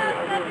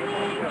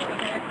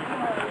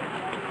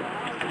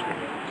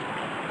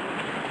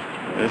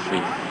 This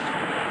is.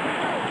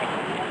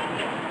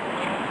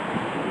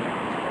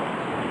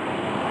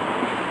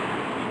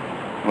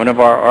 One of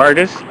our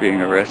artists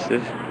being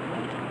arrested.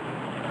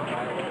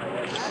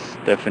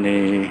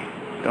 Stephanie,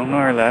 don't know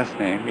her last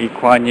name.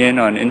 Ikuan Yin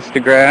on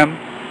Instagram.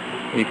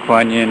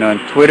 Ikuan Yin on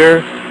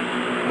Twitter.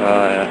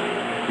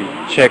 If you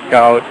check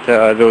out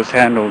those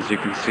handles, you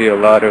can see a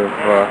lot of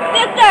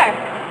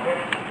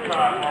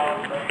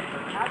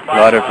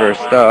her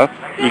stuff.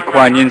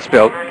 Ikuan Yin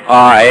spelled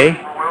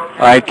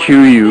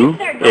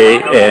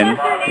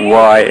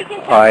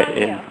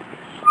I-Q-U-A-N-Y-I-N.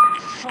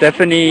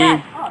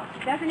 Stephanie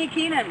Stephanie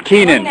Keenan.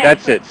 Keenan,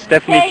 that's it.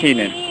 Stephanie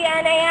Keenan.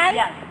 K-E-E-N-A-N?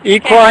 Yes.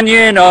 Ikuan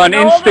Yin on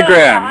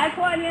Instagram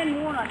Ikuan Yin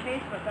Moon on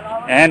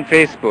Facebook. and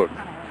Facebook.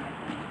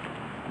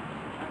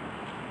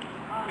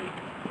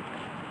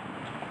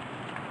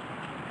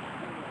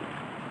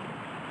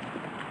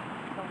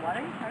 What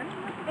are you turning?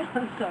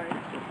 I'm sorry.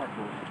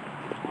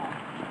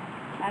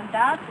 And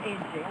that's a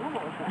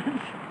jailable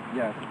offense.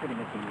 Yeah, it's pretty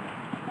misleading.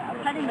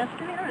 Petty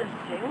misdemeanor is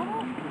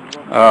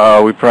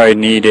jailable? We probably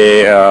need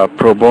a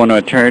pro bono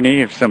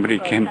attorney if somebody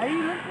can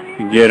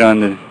get on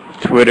the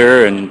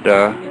Twitter and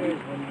No,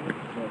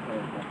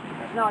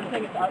 I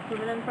think it's up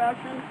to an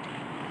infraction.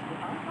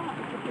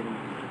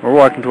 we're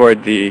walking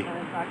toward the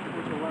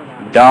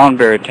down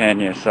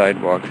Veritania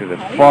sidewalk to the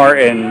far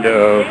end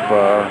of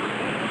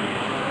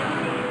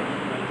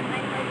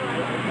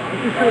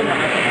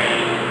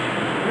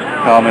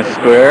Thomas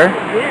Square.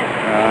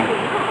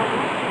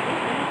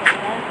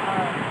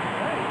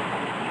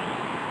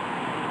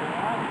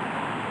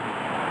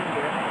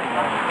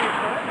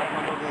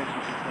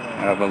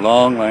 I have a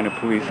long line of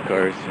police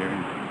cars here.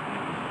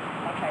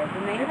 Okay,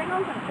 the main thing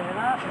I'm concerned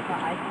about is that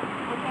I'm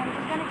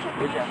just going to check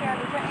the share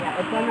of the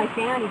it's on my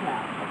fanny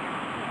pack.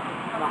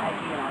 My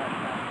ID and all that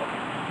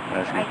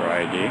stuff. Asking for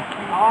ID.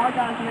 All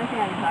gone to my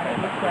fanny pack. It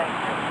looks like.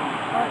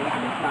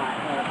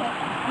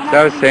 So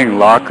I was saying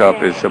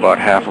lockup is about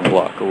half a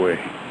block away.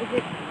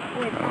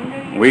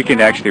 We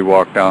can actually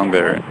walk down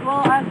there and Well,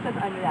 I said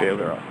under that. bail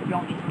her off. You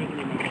don't need to take it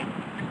in the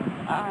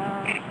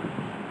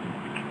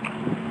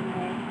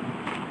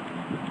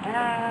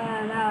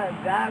no,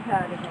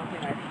 backpack is mostly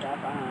my stuff.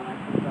 I don't know, my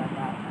kids got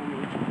that for me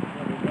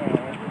every day.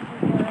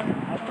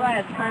 That's why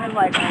it's kind of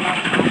like I'm not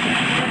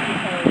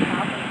because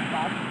half of the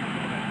stuff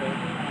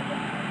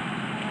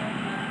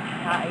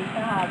I used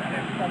to have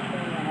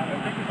something and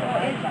everything. So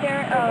is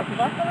there a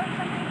buckle or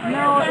something?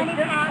 No, it's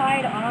just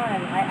tied on.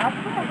 I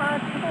actually had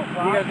people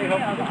rock me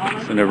on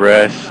It's an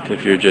arrest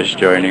if you're just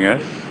joining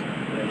us.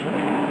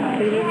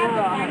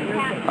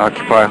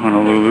 Occupy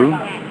Honolulu.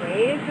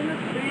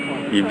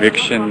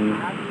 Eviction.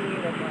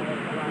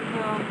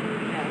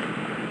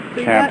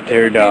 Camp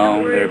tear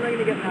down. There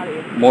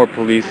are more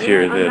police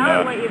here than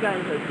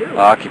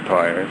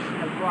occupiers.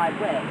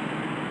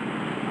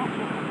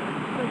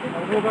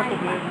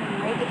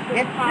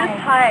 It's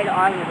just tied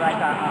on with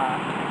like a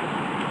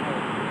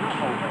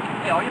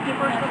Hey, all your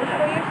papers For your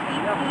safety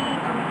in the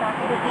back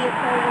of the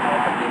vehicle,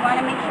 you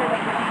want to make sure that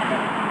you don't have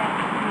anything that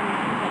can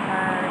get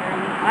hurt or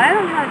anything. I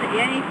don't have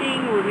anything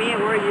with me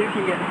where you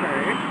can get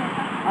hurt.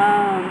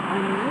 I'm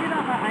really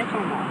about my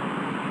iPhone now.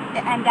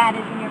 And that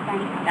is in your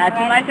fanny pack. That's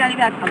in my fanny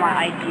pack.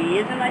 My ID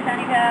is in my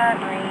fanny pack.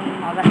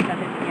 All that stuff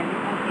is in.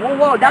 Whoa,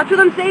 whoa, that's what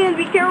I'm saying.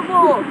 Be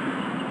careful.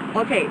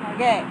 Okay.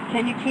 Okay.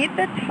 Can you keep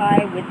the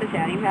tie with the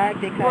fanny pack?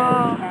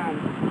 Because,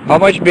 How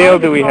much bail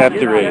do we have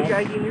to raise?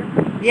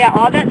 yeah,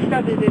 all that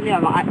stuff is in there.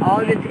 All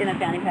of it's in a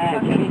fanny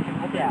pack. Okay.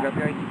 Yeah.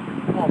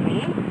 Well,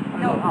 me?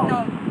 No,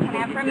 no. Can I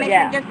have permission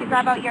Yeah. just to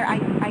grab out your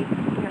ID?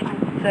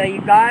 So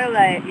you gotta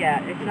like,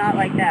 yeah, it's not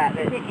like that.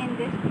 Is it in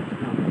this?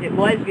 It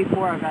was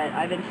before, but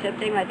I've been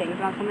shifting my things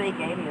around. Somebody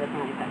gave me the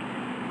fanny pack.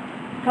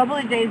 A couple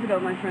of days ago,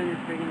 my friend was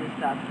bringing me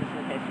stuff just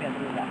in case we had to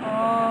move back.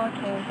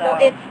 Okay. So So,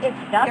 it's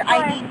that's your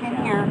why- ID's in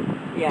here.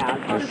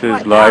 Yeah. This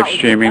is live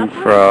streaming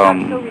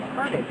from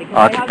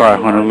Occupy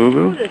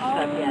Honolulu.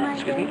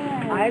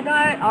 I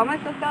got, all my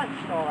stuff got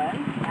stolen,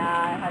 and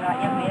I got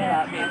beat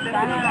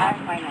up.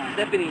 My name.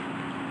 Stephanie,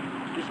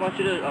 just want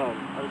you to,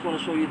 I just want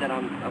to show you that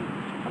I'm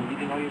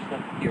leaving all your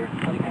stuff here.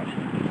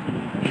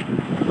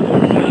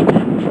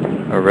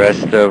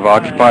 Arrest of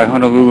Occupy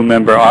Honolulu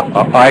member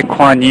I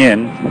Kuan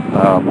Yin,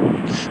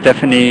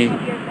 Stephanie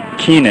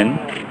Keenan,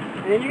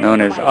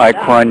 known as I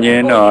Kuan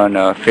Yin on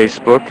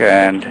Facebook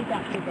and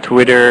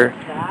Twitter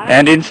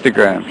and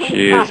Instagram.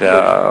 She is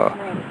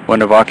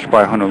one of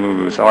Occupy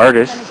Honolulu's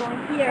artists.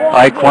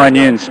 I Kuan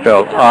Yin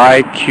spelled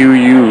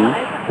IQUANYIN,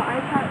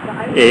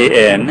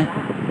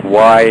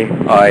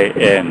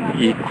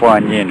 E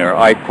Kuan Yin or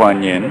I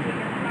Kuan Yin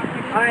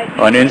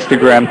on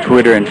Instagram,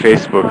 Twitter, and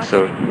Facebook.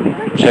 So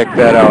check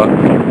that out.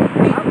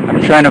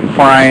 I'm trying to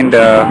find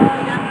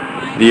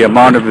the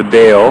amount of the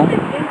bail.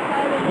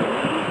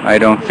 I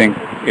don't think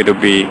it'll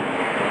be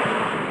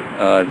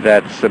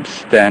that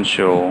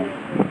substantial.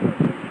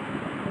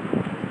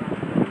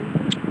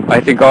 I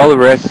think all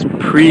arrests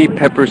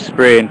pre-pepper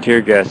spray and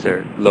tear gas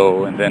are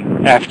low, and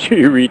then after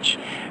you reach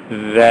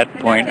that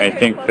point, I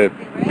think the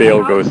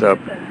bail goes up.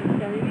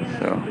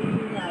 So.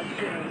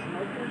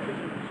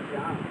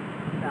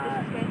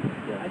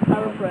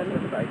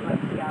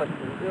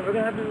 We're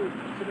going to have to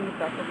sit in the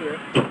back over here.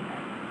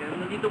 And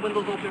we'll leave the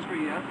windows open for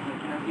you, yeah? So you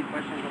can ask you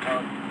questions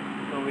about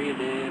where you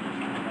live.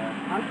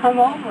 I'm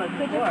homeless.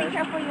 So just be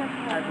careful your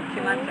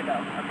 2 months ago.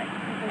 Okay.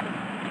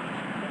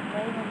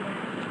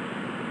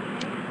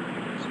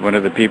 One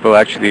of the people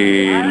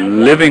actually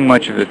living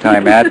much of the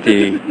time at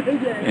the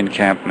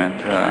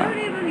encampment.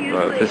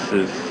 Well, this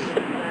is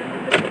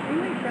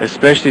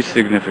especially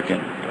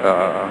significant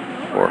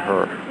for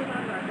her.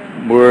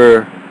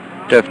 We're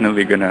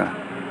definitely gonna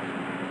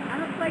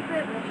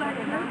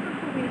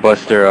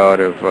bust her out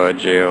of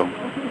jail,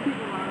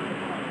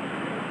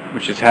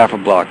 which is half a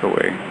block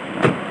away.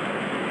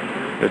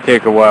 It'll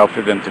take a while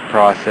for them to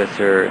process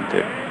her and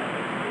to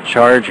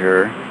charge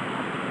her.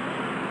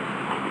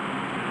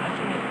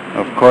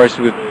 Of course,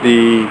 with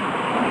the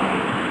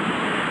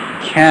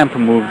camp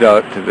moved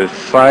out to the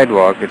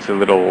sidewalk, it's a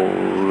little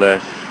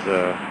less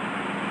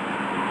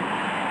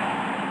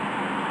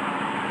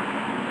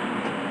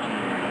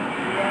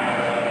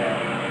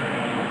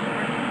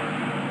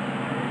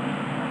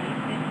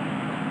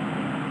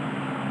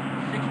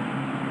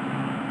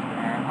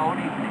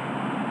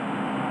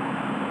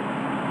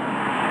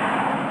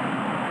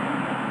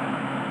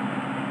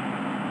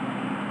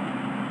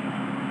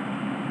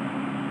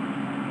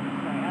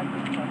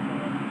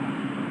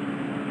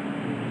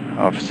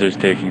officers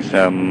taking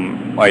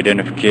some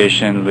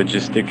identification,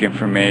 logistic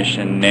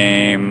information,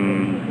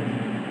 name,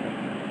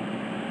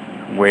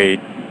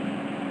 weight,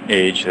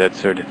 age, that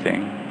sort of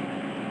thing.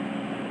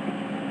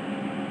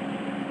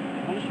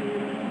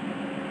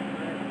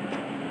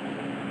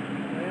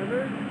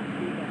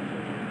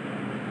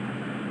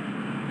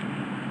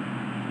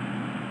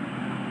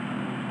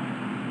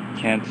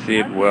 Can't see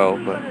it well,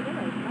 but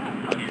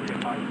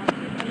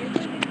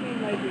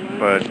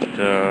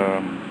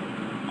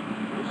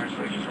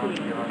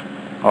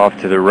off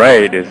to the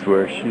right is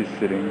where she's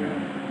sitting.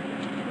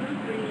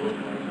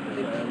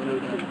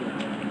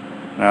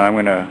 Now I'm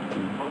gonna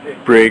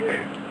break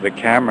the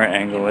camera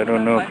angle. I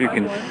don't know if you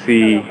can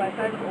see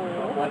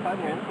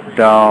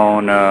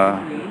down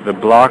the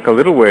block a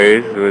little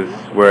ways was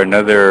where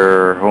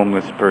another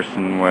homeless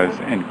person was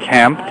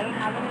encamped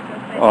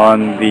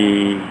on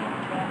the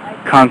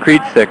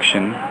concrete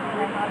section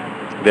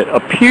that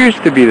appears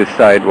to be the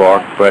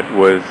sidewalk, but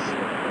was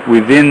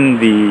within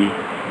the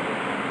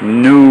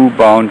new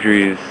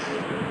boundaries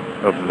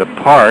of the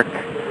park,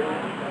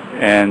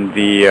 and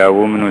the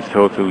woman was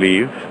told to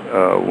leave.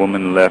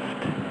 Woman left.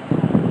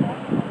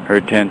 Her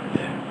tent,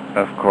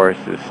 of course,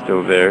 is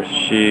still there.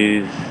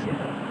 She's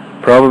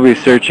probably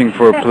searching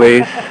for a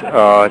place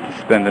to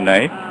spend the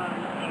night.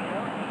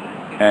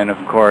 And of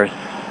course,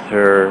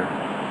 her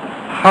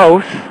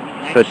house,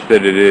 such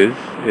that it is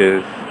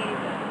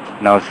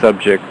now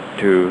subject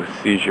to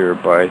seizure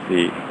by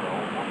the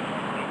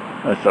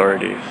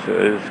authorities. So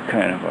it's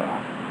kind of a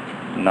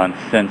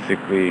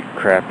nonsensically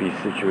crappy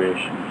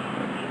situation,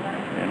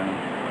 you know.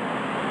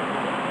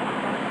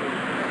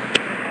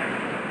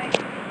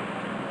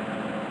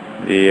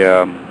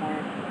 The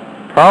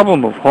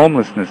problem of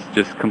homelessness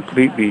just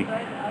completely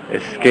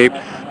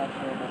escapes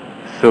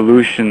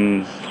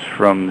solutions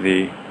from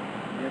the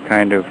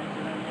kind of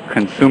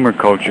consumer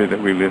culture that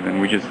we live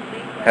in. We just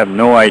have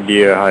no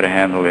idea how to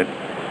handle it.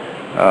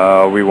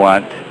 We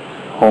want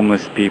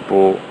homeless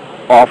people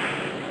off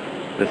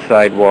the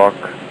sidewalk,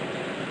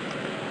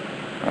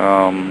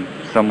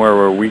 somewhere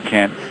where we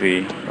can't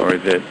see, or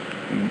that,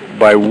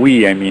 by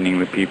we, I'm meaning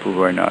the people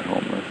who are not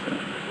homeless.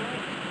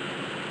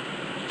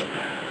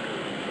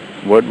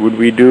 What would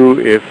we do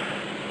if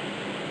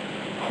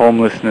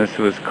homelessness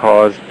was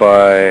caused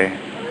by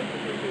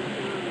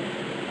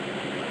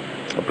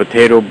a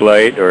potato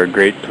blight or a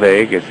great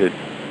plague, as it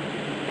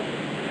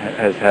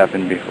has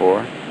happened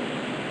before,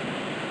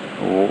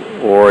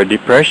 or a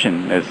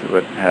depression, as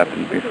what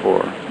happened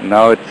before?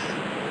 Now it's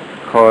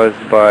caused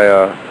by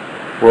a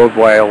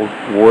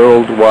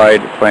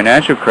worldwide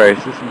financial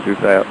crisis in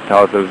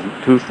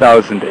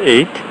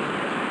 2008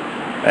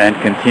 and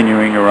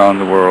continuing around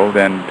the world,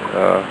 and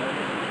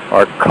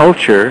our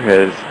culture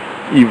has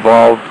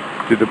evolved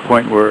to the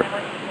point where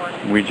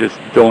we just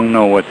don't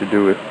know what to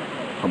do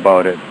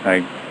about it.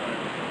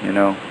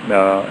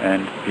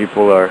 And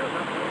people are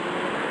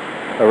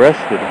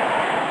arrested.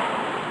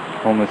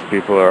 Homeless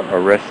people are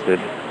arrested,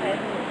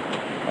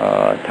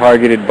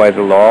 targeted by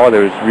the law.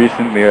 There was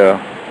recently a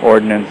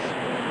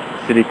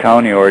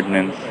city-county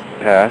ordinance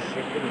passed,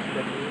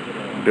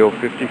 Bill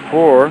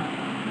 54,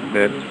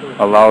 that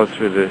allows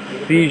for the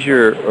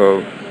seizure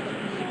of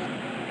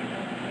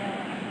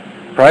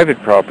private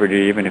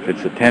property, even if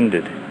it's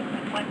attended,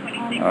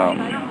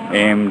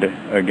 aimed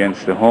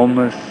against the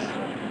homeless,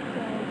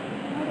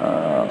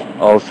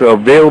 also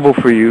available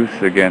for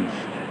use against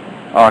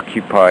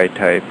Occupy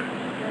type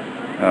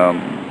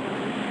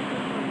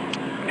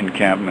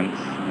encampments.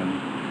 And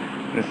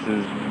this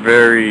is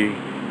very,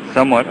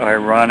 somewhat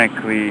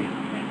ironically,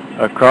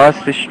 across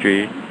the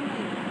street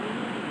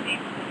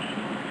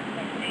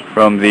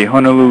from the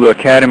Honolulu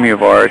Academy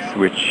of Arts,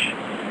 which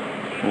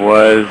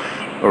was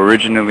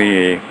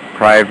originally a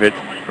private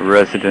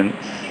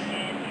residence.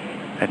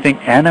 I think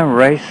Anna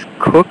Rice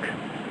Cook.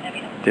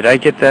 Did I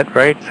get that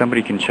right?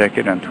 Somebody can check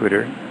it on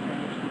Twitter.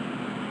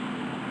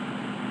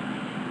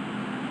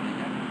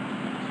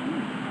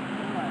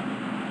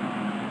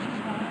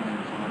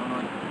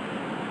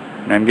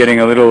 And I'm getting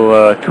a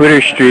little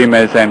Twitter stream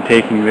as I'm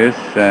taking this.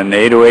 And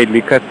 808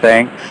 Lika,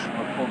 thanks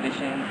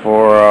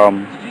for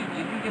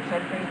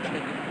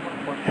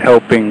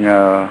helping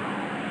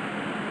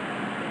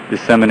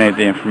disseminate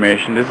the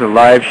information. This is a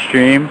live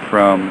stream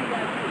from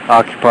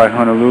Occupy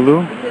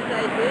Honolulu,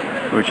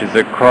 which is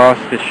across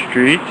the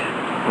street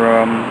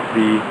from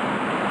the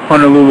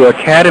Honolulu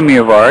Academy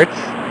of Arts,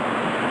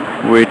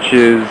 which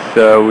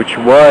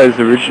was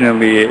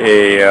originally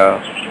a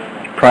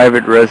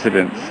private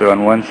residence. So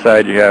on one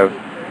side you have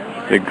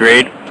the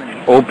great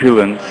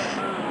opulence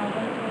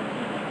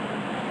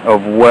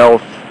of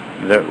wealth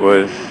that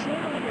was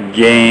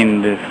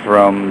gained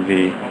from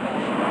the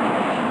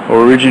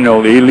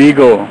original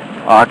illegal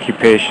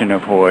occupation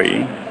of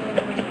Hawaii,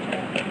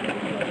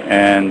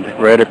 and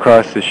right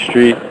across the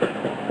street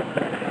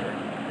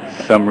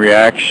some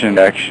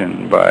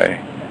reaction by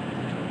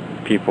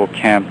people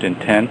camped in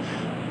tents,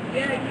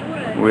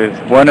 with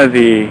one of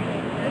the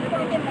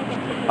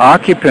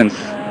occupants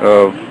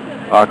of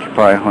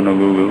Occupy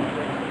Honolulu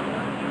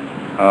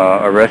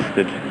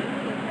arrested,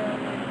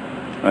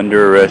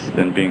 under arrest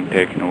and being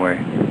taken away.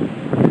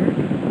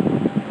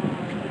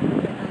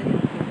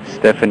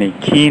 Stephanie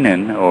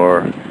Keenan,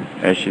 or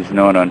as she's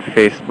known on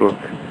Facebook,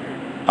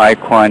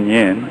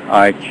 Iquanyin,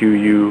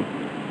 Iquayin,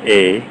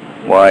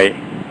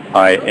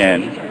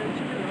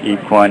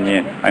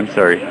 Iquanyin. I'm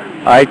sorry,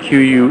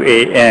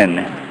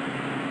 Iquanyin.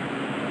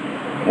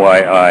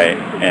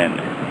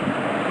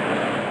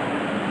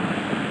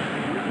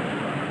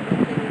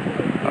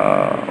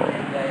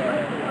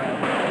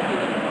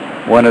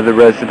 One of the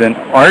resident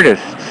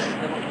artists,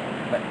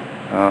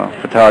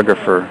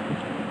 photographer.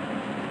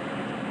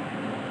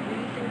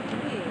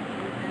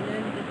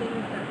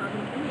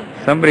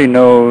 Somebody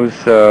knows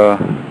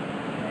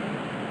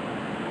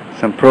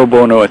some pro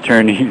bono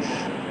attorneys.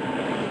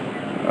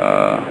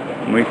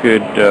 We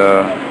could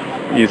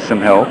use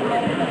some help.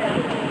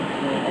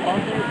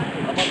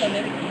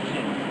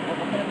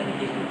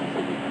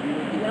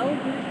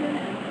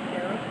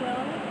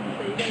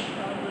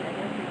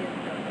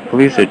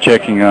 Police are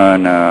checking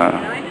on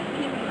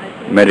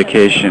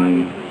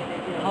medication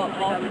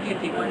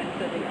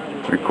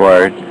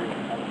required.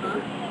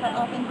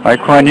 Ai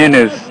Kuan Yin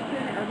is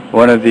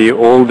one of the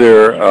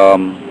older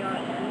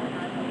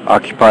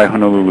Occupy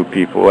Honolulu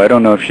people. I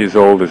don't know if she's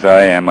old as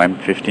I am. I'm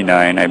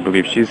 59. I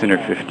believe she's in her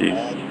 50s.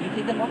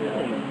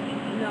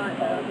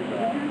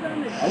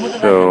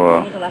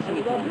 So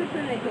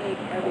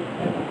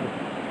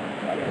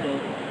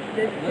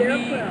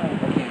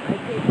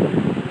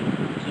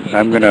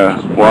I'm going to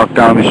walk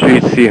down the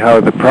street, see how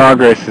the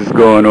progress is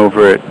going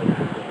over at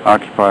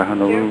Occupy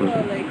Honolulu.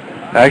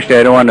 Actually,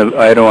 I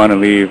don't want to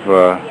leave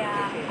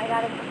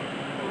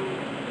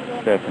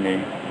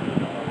Stephanie.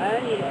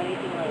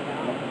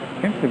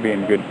 Seems to be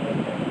in good.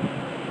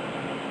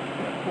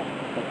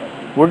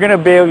 We're gonna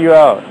bail you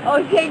out.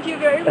 Oh, thank you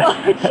very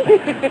much.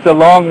 It's a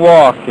long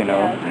walk, you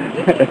know. Other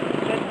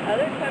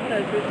time when I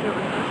was visiting, it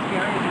was so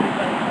scary because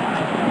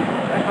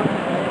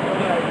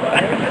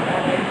I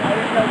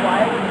don't know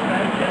why it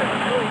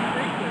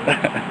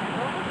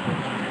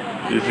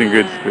was She's in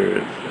good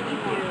spirits.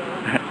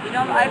 You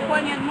know, I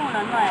Kuan Yin Moon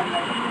online.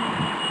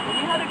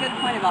 You had a good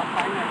point about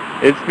climate.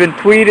 It's been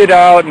tweeted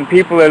out, and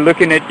people are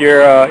looking at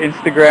your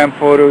Instagram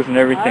photos and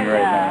everything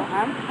right now.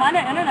 I'm kind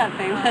of internet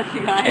famous,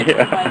 you guys.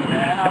 Yeah. I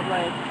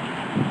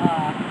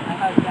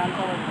have fans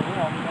all over the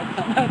world. You guys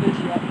don't know this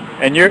yet.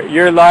 And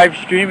you're live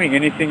streaming.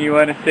 Anything you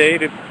want to say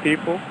to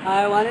people?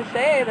 I want to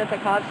say that the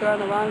cops are on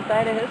the wrong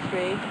side of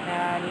history,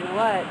 and you know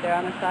what? They're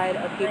on the side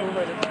of people who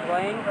are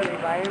destroying the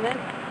environment,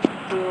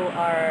 who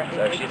are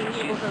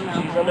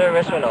She's under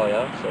arrest right now,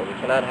 yeah? So we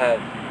cannot have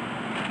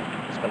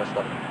this kind of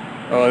stuff.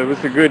 Oh, it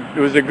was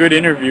a good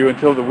interview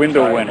until the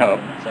window went up.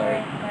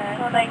 Sorry.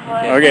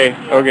 Okay.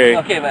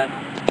 Okay, man.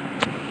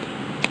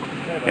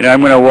 And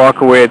I'm going to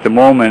walk away at the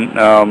moment.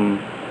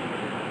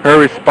 Her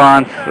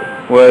response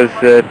was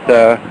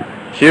that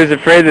she was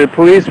afraid that the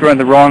police were on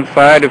the wrong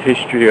side of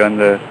history, on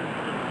the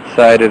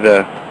side of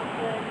the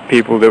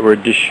people that were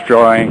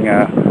destroying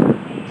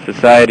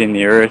society and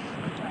the earth.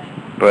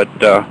 But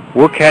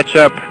we'll catch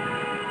up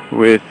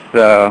with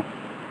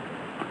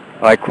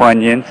Ai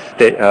Kuan Yin,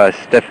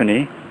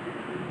 Stephanie,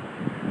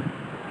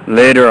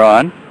 later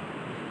on.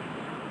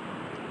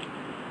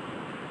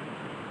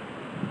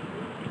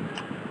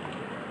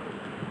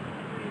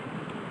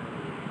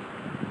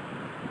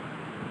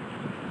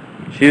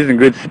 She's in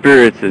good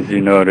spirits, as you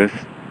notice.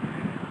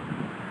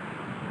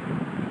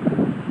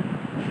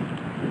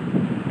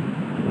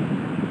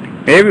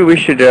 Maybe we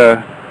should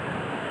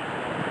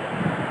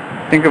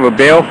think of a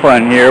bail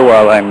fund here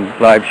while I'm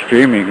live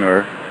streaming,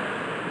 or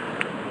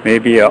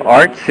maybe an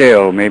art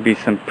sale, maybe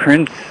some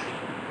prints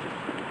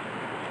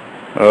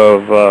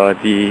of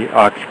the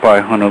Occupy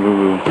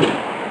Honolulu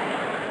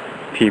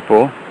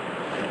people.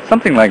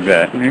 Something like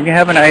that. If you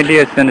have an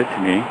idea, send it to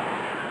me.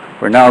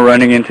 We're now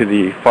running into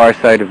the far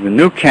side of the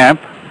new camp,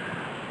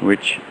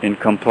 which, in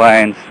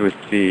compliance with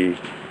the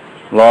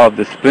law of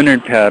the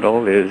splintered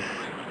paddle, is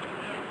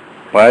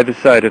by the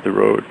side of the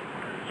road,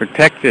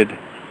 protected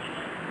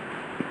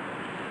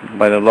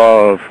by the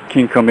law of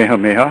King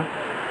Kamehameha,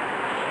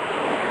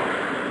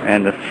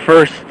 and the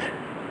first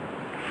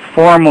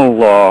formal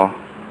law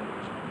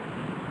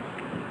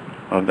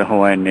of the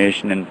Hawaiian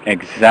nation, an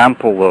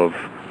example of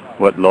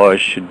what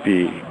laws should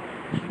be.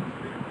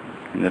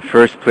 In the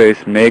first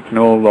place, make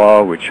no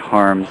law which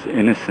harms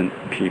innocent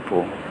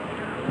people.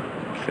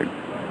 It's a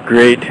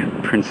great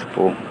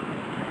principle.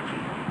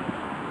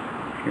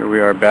 Here we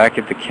are back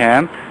at the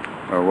camp,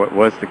 or what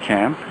was the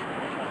camp.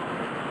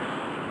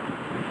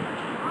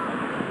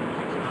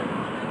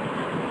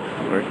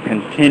 Where it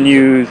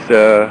continues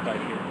to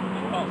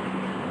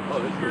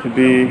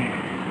be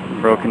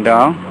broken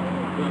down.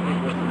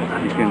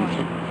 You can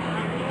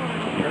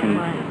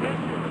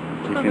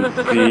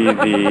see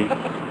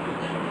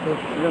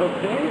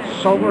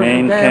the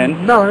main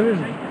tent. No, it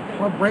isn't.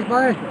 What, break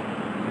my?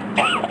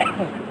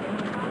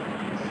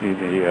 See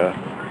the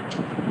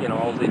You know,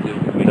 all they do.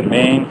 the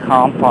main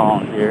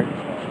compound here.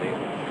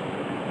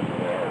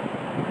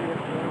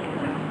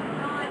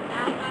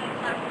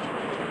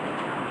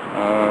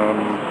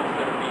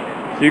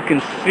 So you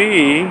can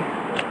see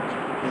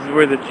this is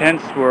where the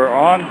tents were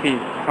on the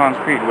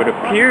concrete, what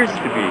appears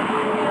to be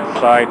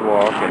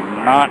sidewalk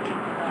and not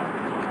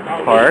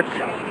park.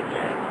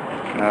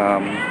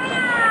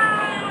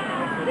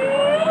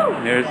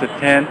 There's a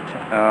tent,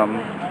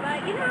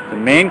 the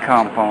main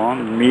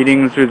compound.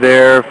 Meetings are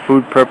there,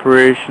 food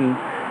preparation,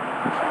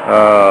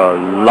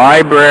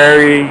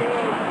 library,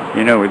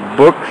 you know, with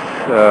books,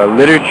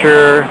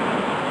 literature.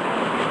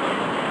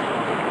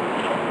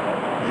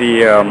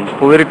 The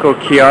political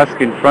kiosk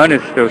in front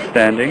is still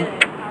standing.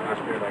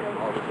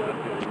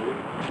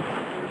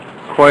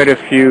 Quite a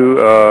few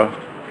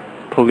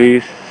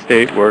police,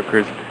 state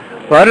workers.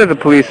 A lot of the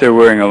police are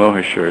wearing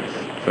aloha shirts,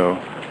 so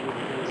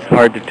it's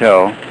hard to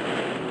tell.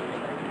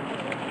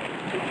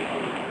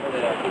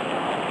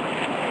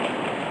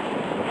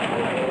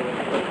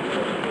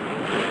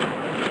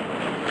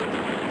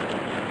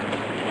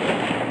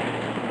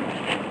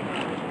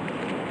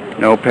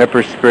 No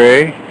pepper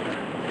spray,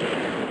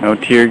 no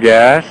tear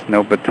gas,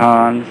 no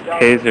batons,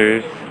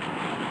 tasers.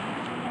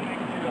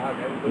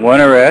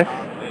 One arrest.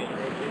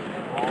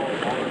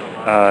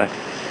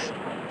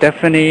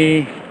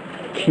 Stephanie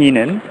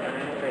Keenan,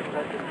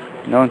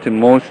 known to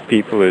most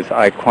people as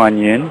I Kuan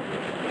Yin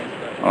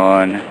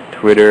on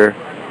Twitter,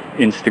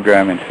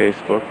 Instagram, and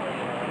Facebook,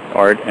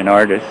 an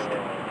artist.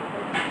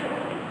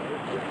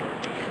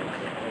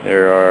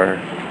 There are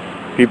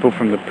people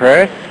from the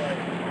press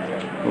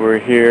who were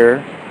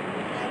here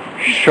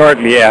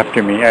shortly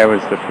after me. I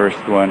was the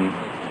first one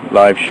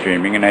live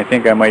streaming, and I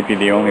think I might be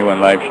the only one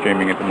live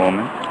streaming at the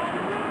moment.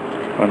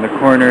 On the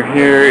corner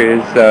here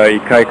is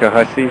Ikaika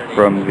Hussey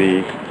from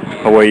the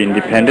Hawaii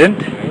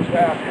Independent.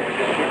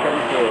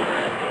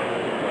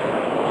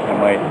 I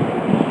might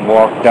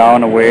walk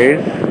down a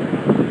ways.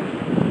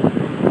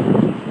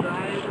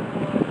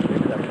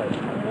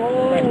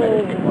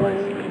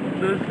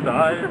 The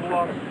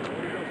sidewalk.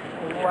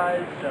 You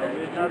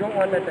don't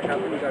want that to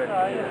happen. You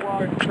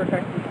gotta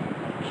protect.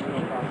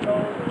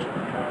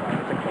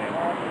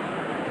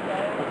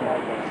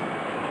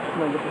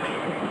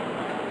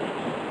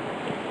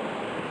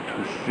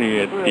 You see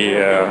at the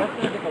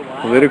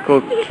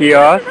political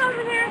kiosk,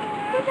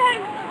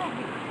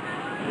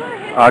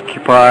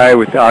 Occupy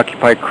with the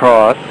Occupy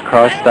cross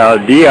style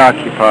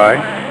deOccupy,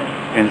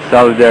 in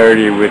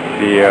solidarity with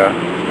the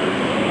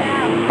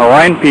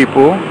Hawaiian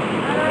people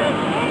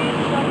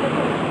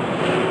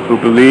who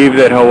believe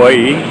that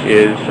Hawaii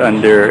is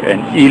under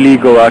an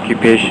illegal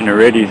occupation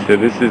already. So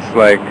this is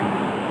like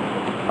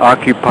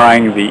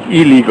occupying the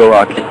illegal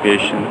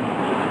occupation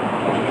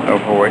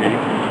of Hawaii.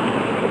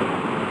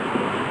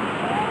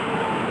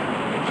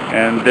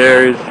 And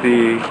there's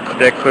the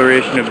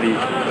declaration of the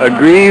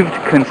aggrieved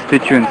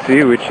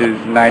constituency, which is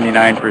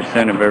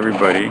 99% of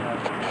everybody.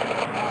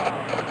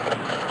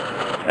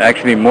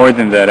 Actually, more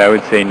than that, I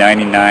would say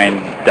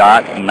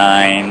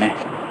 99.9.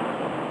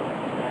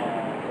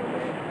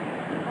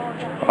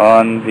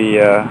 On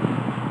the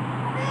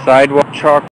sidewalk chalk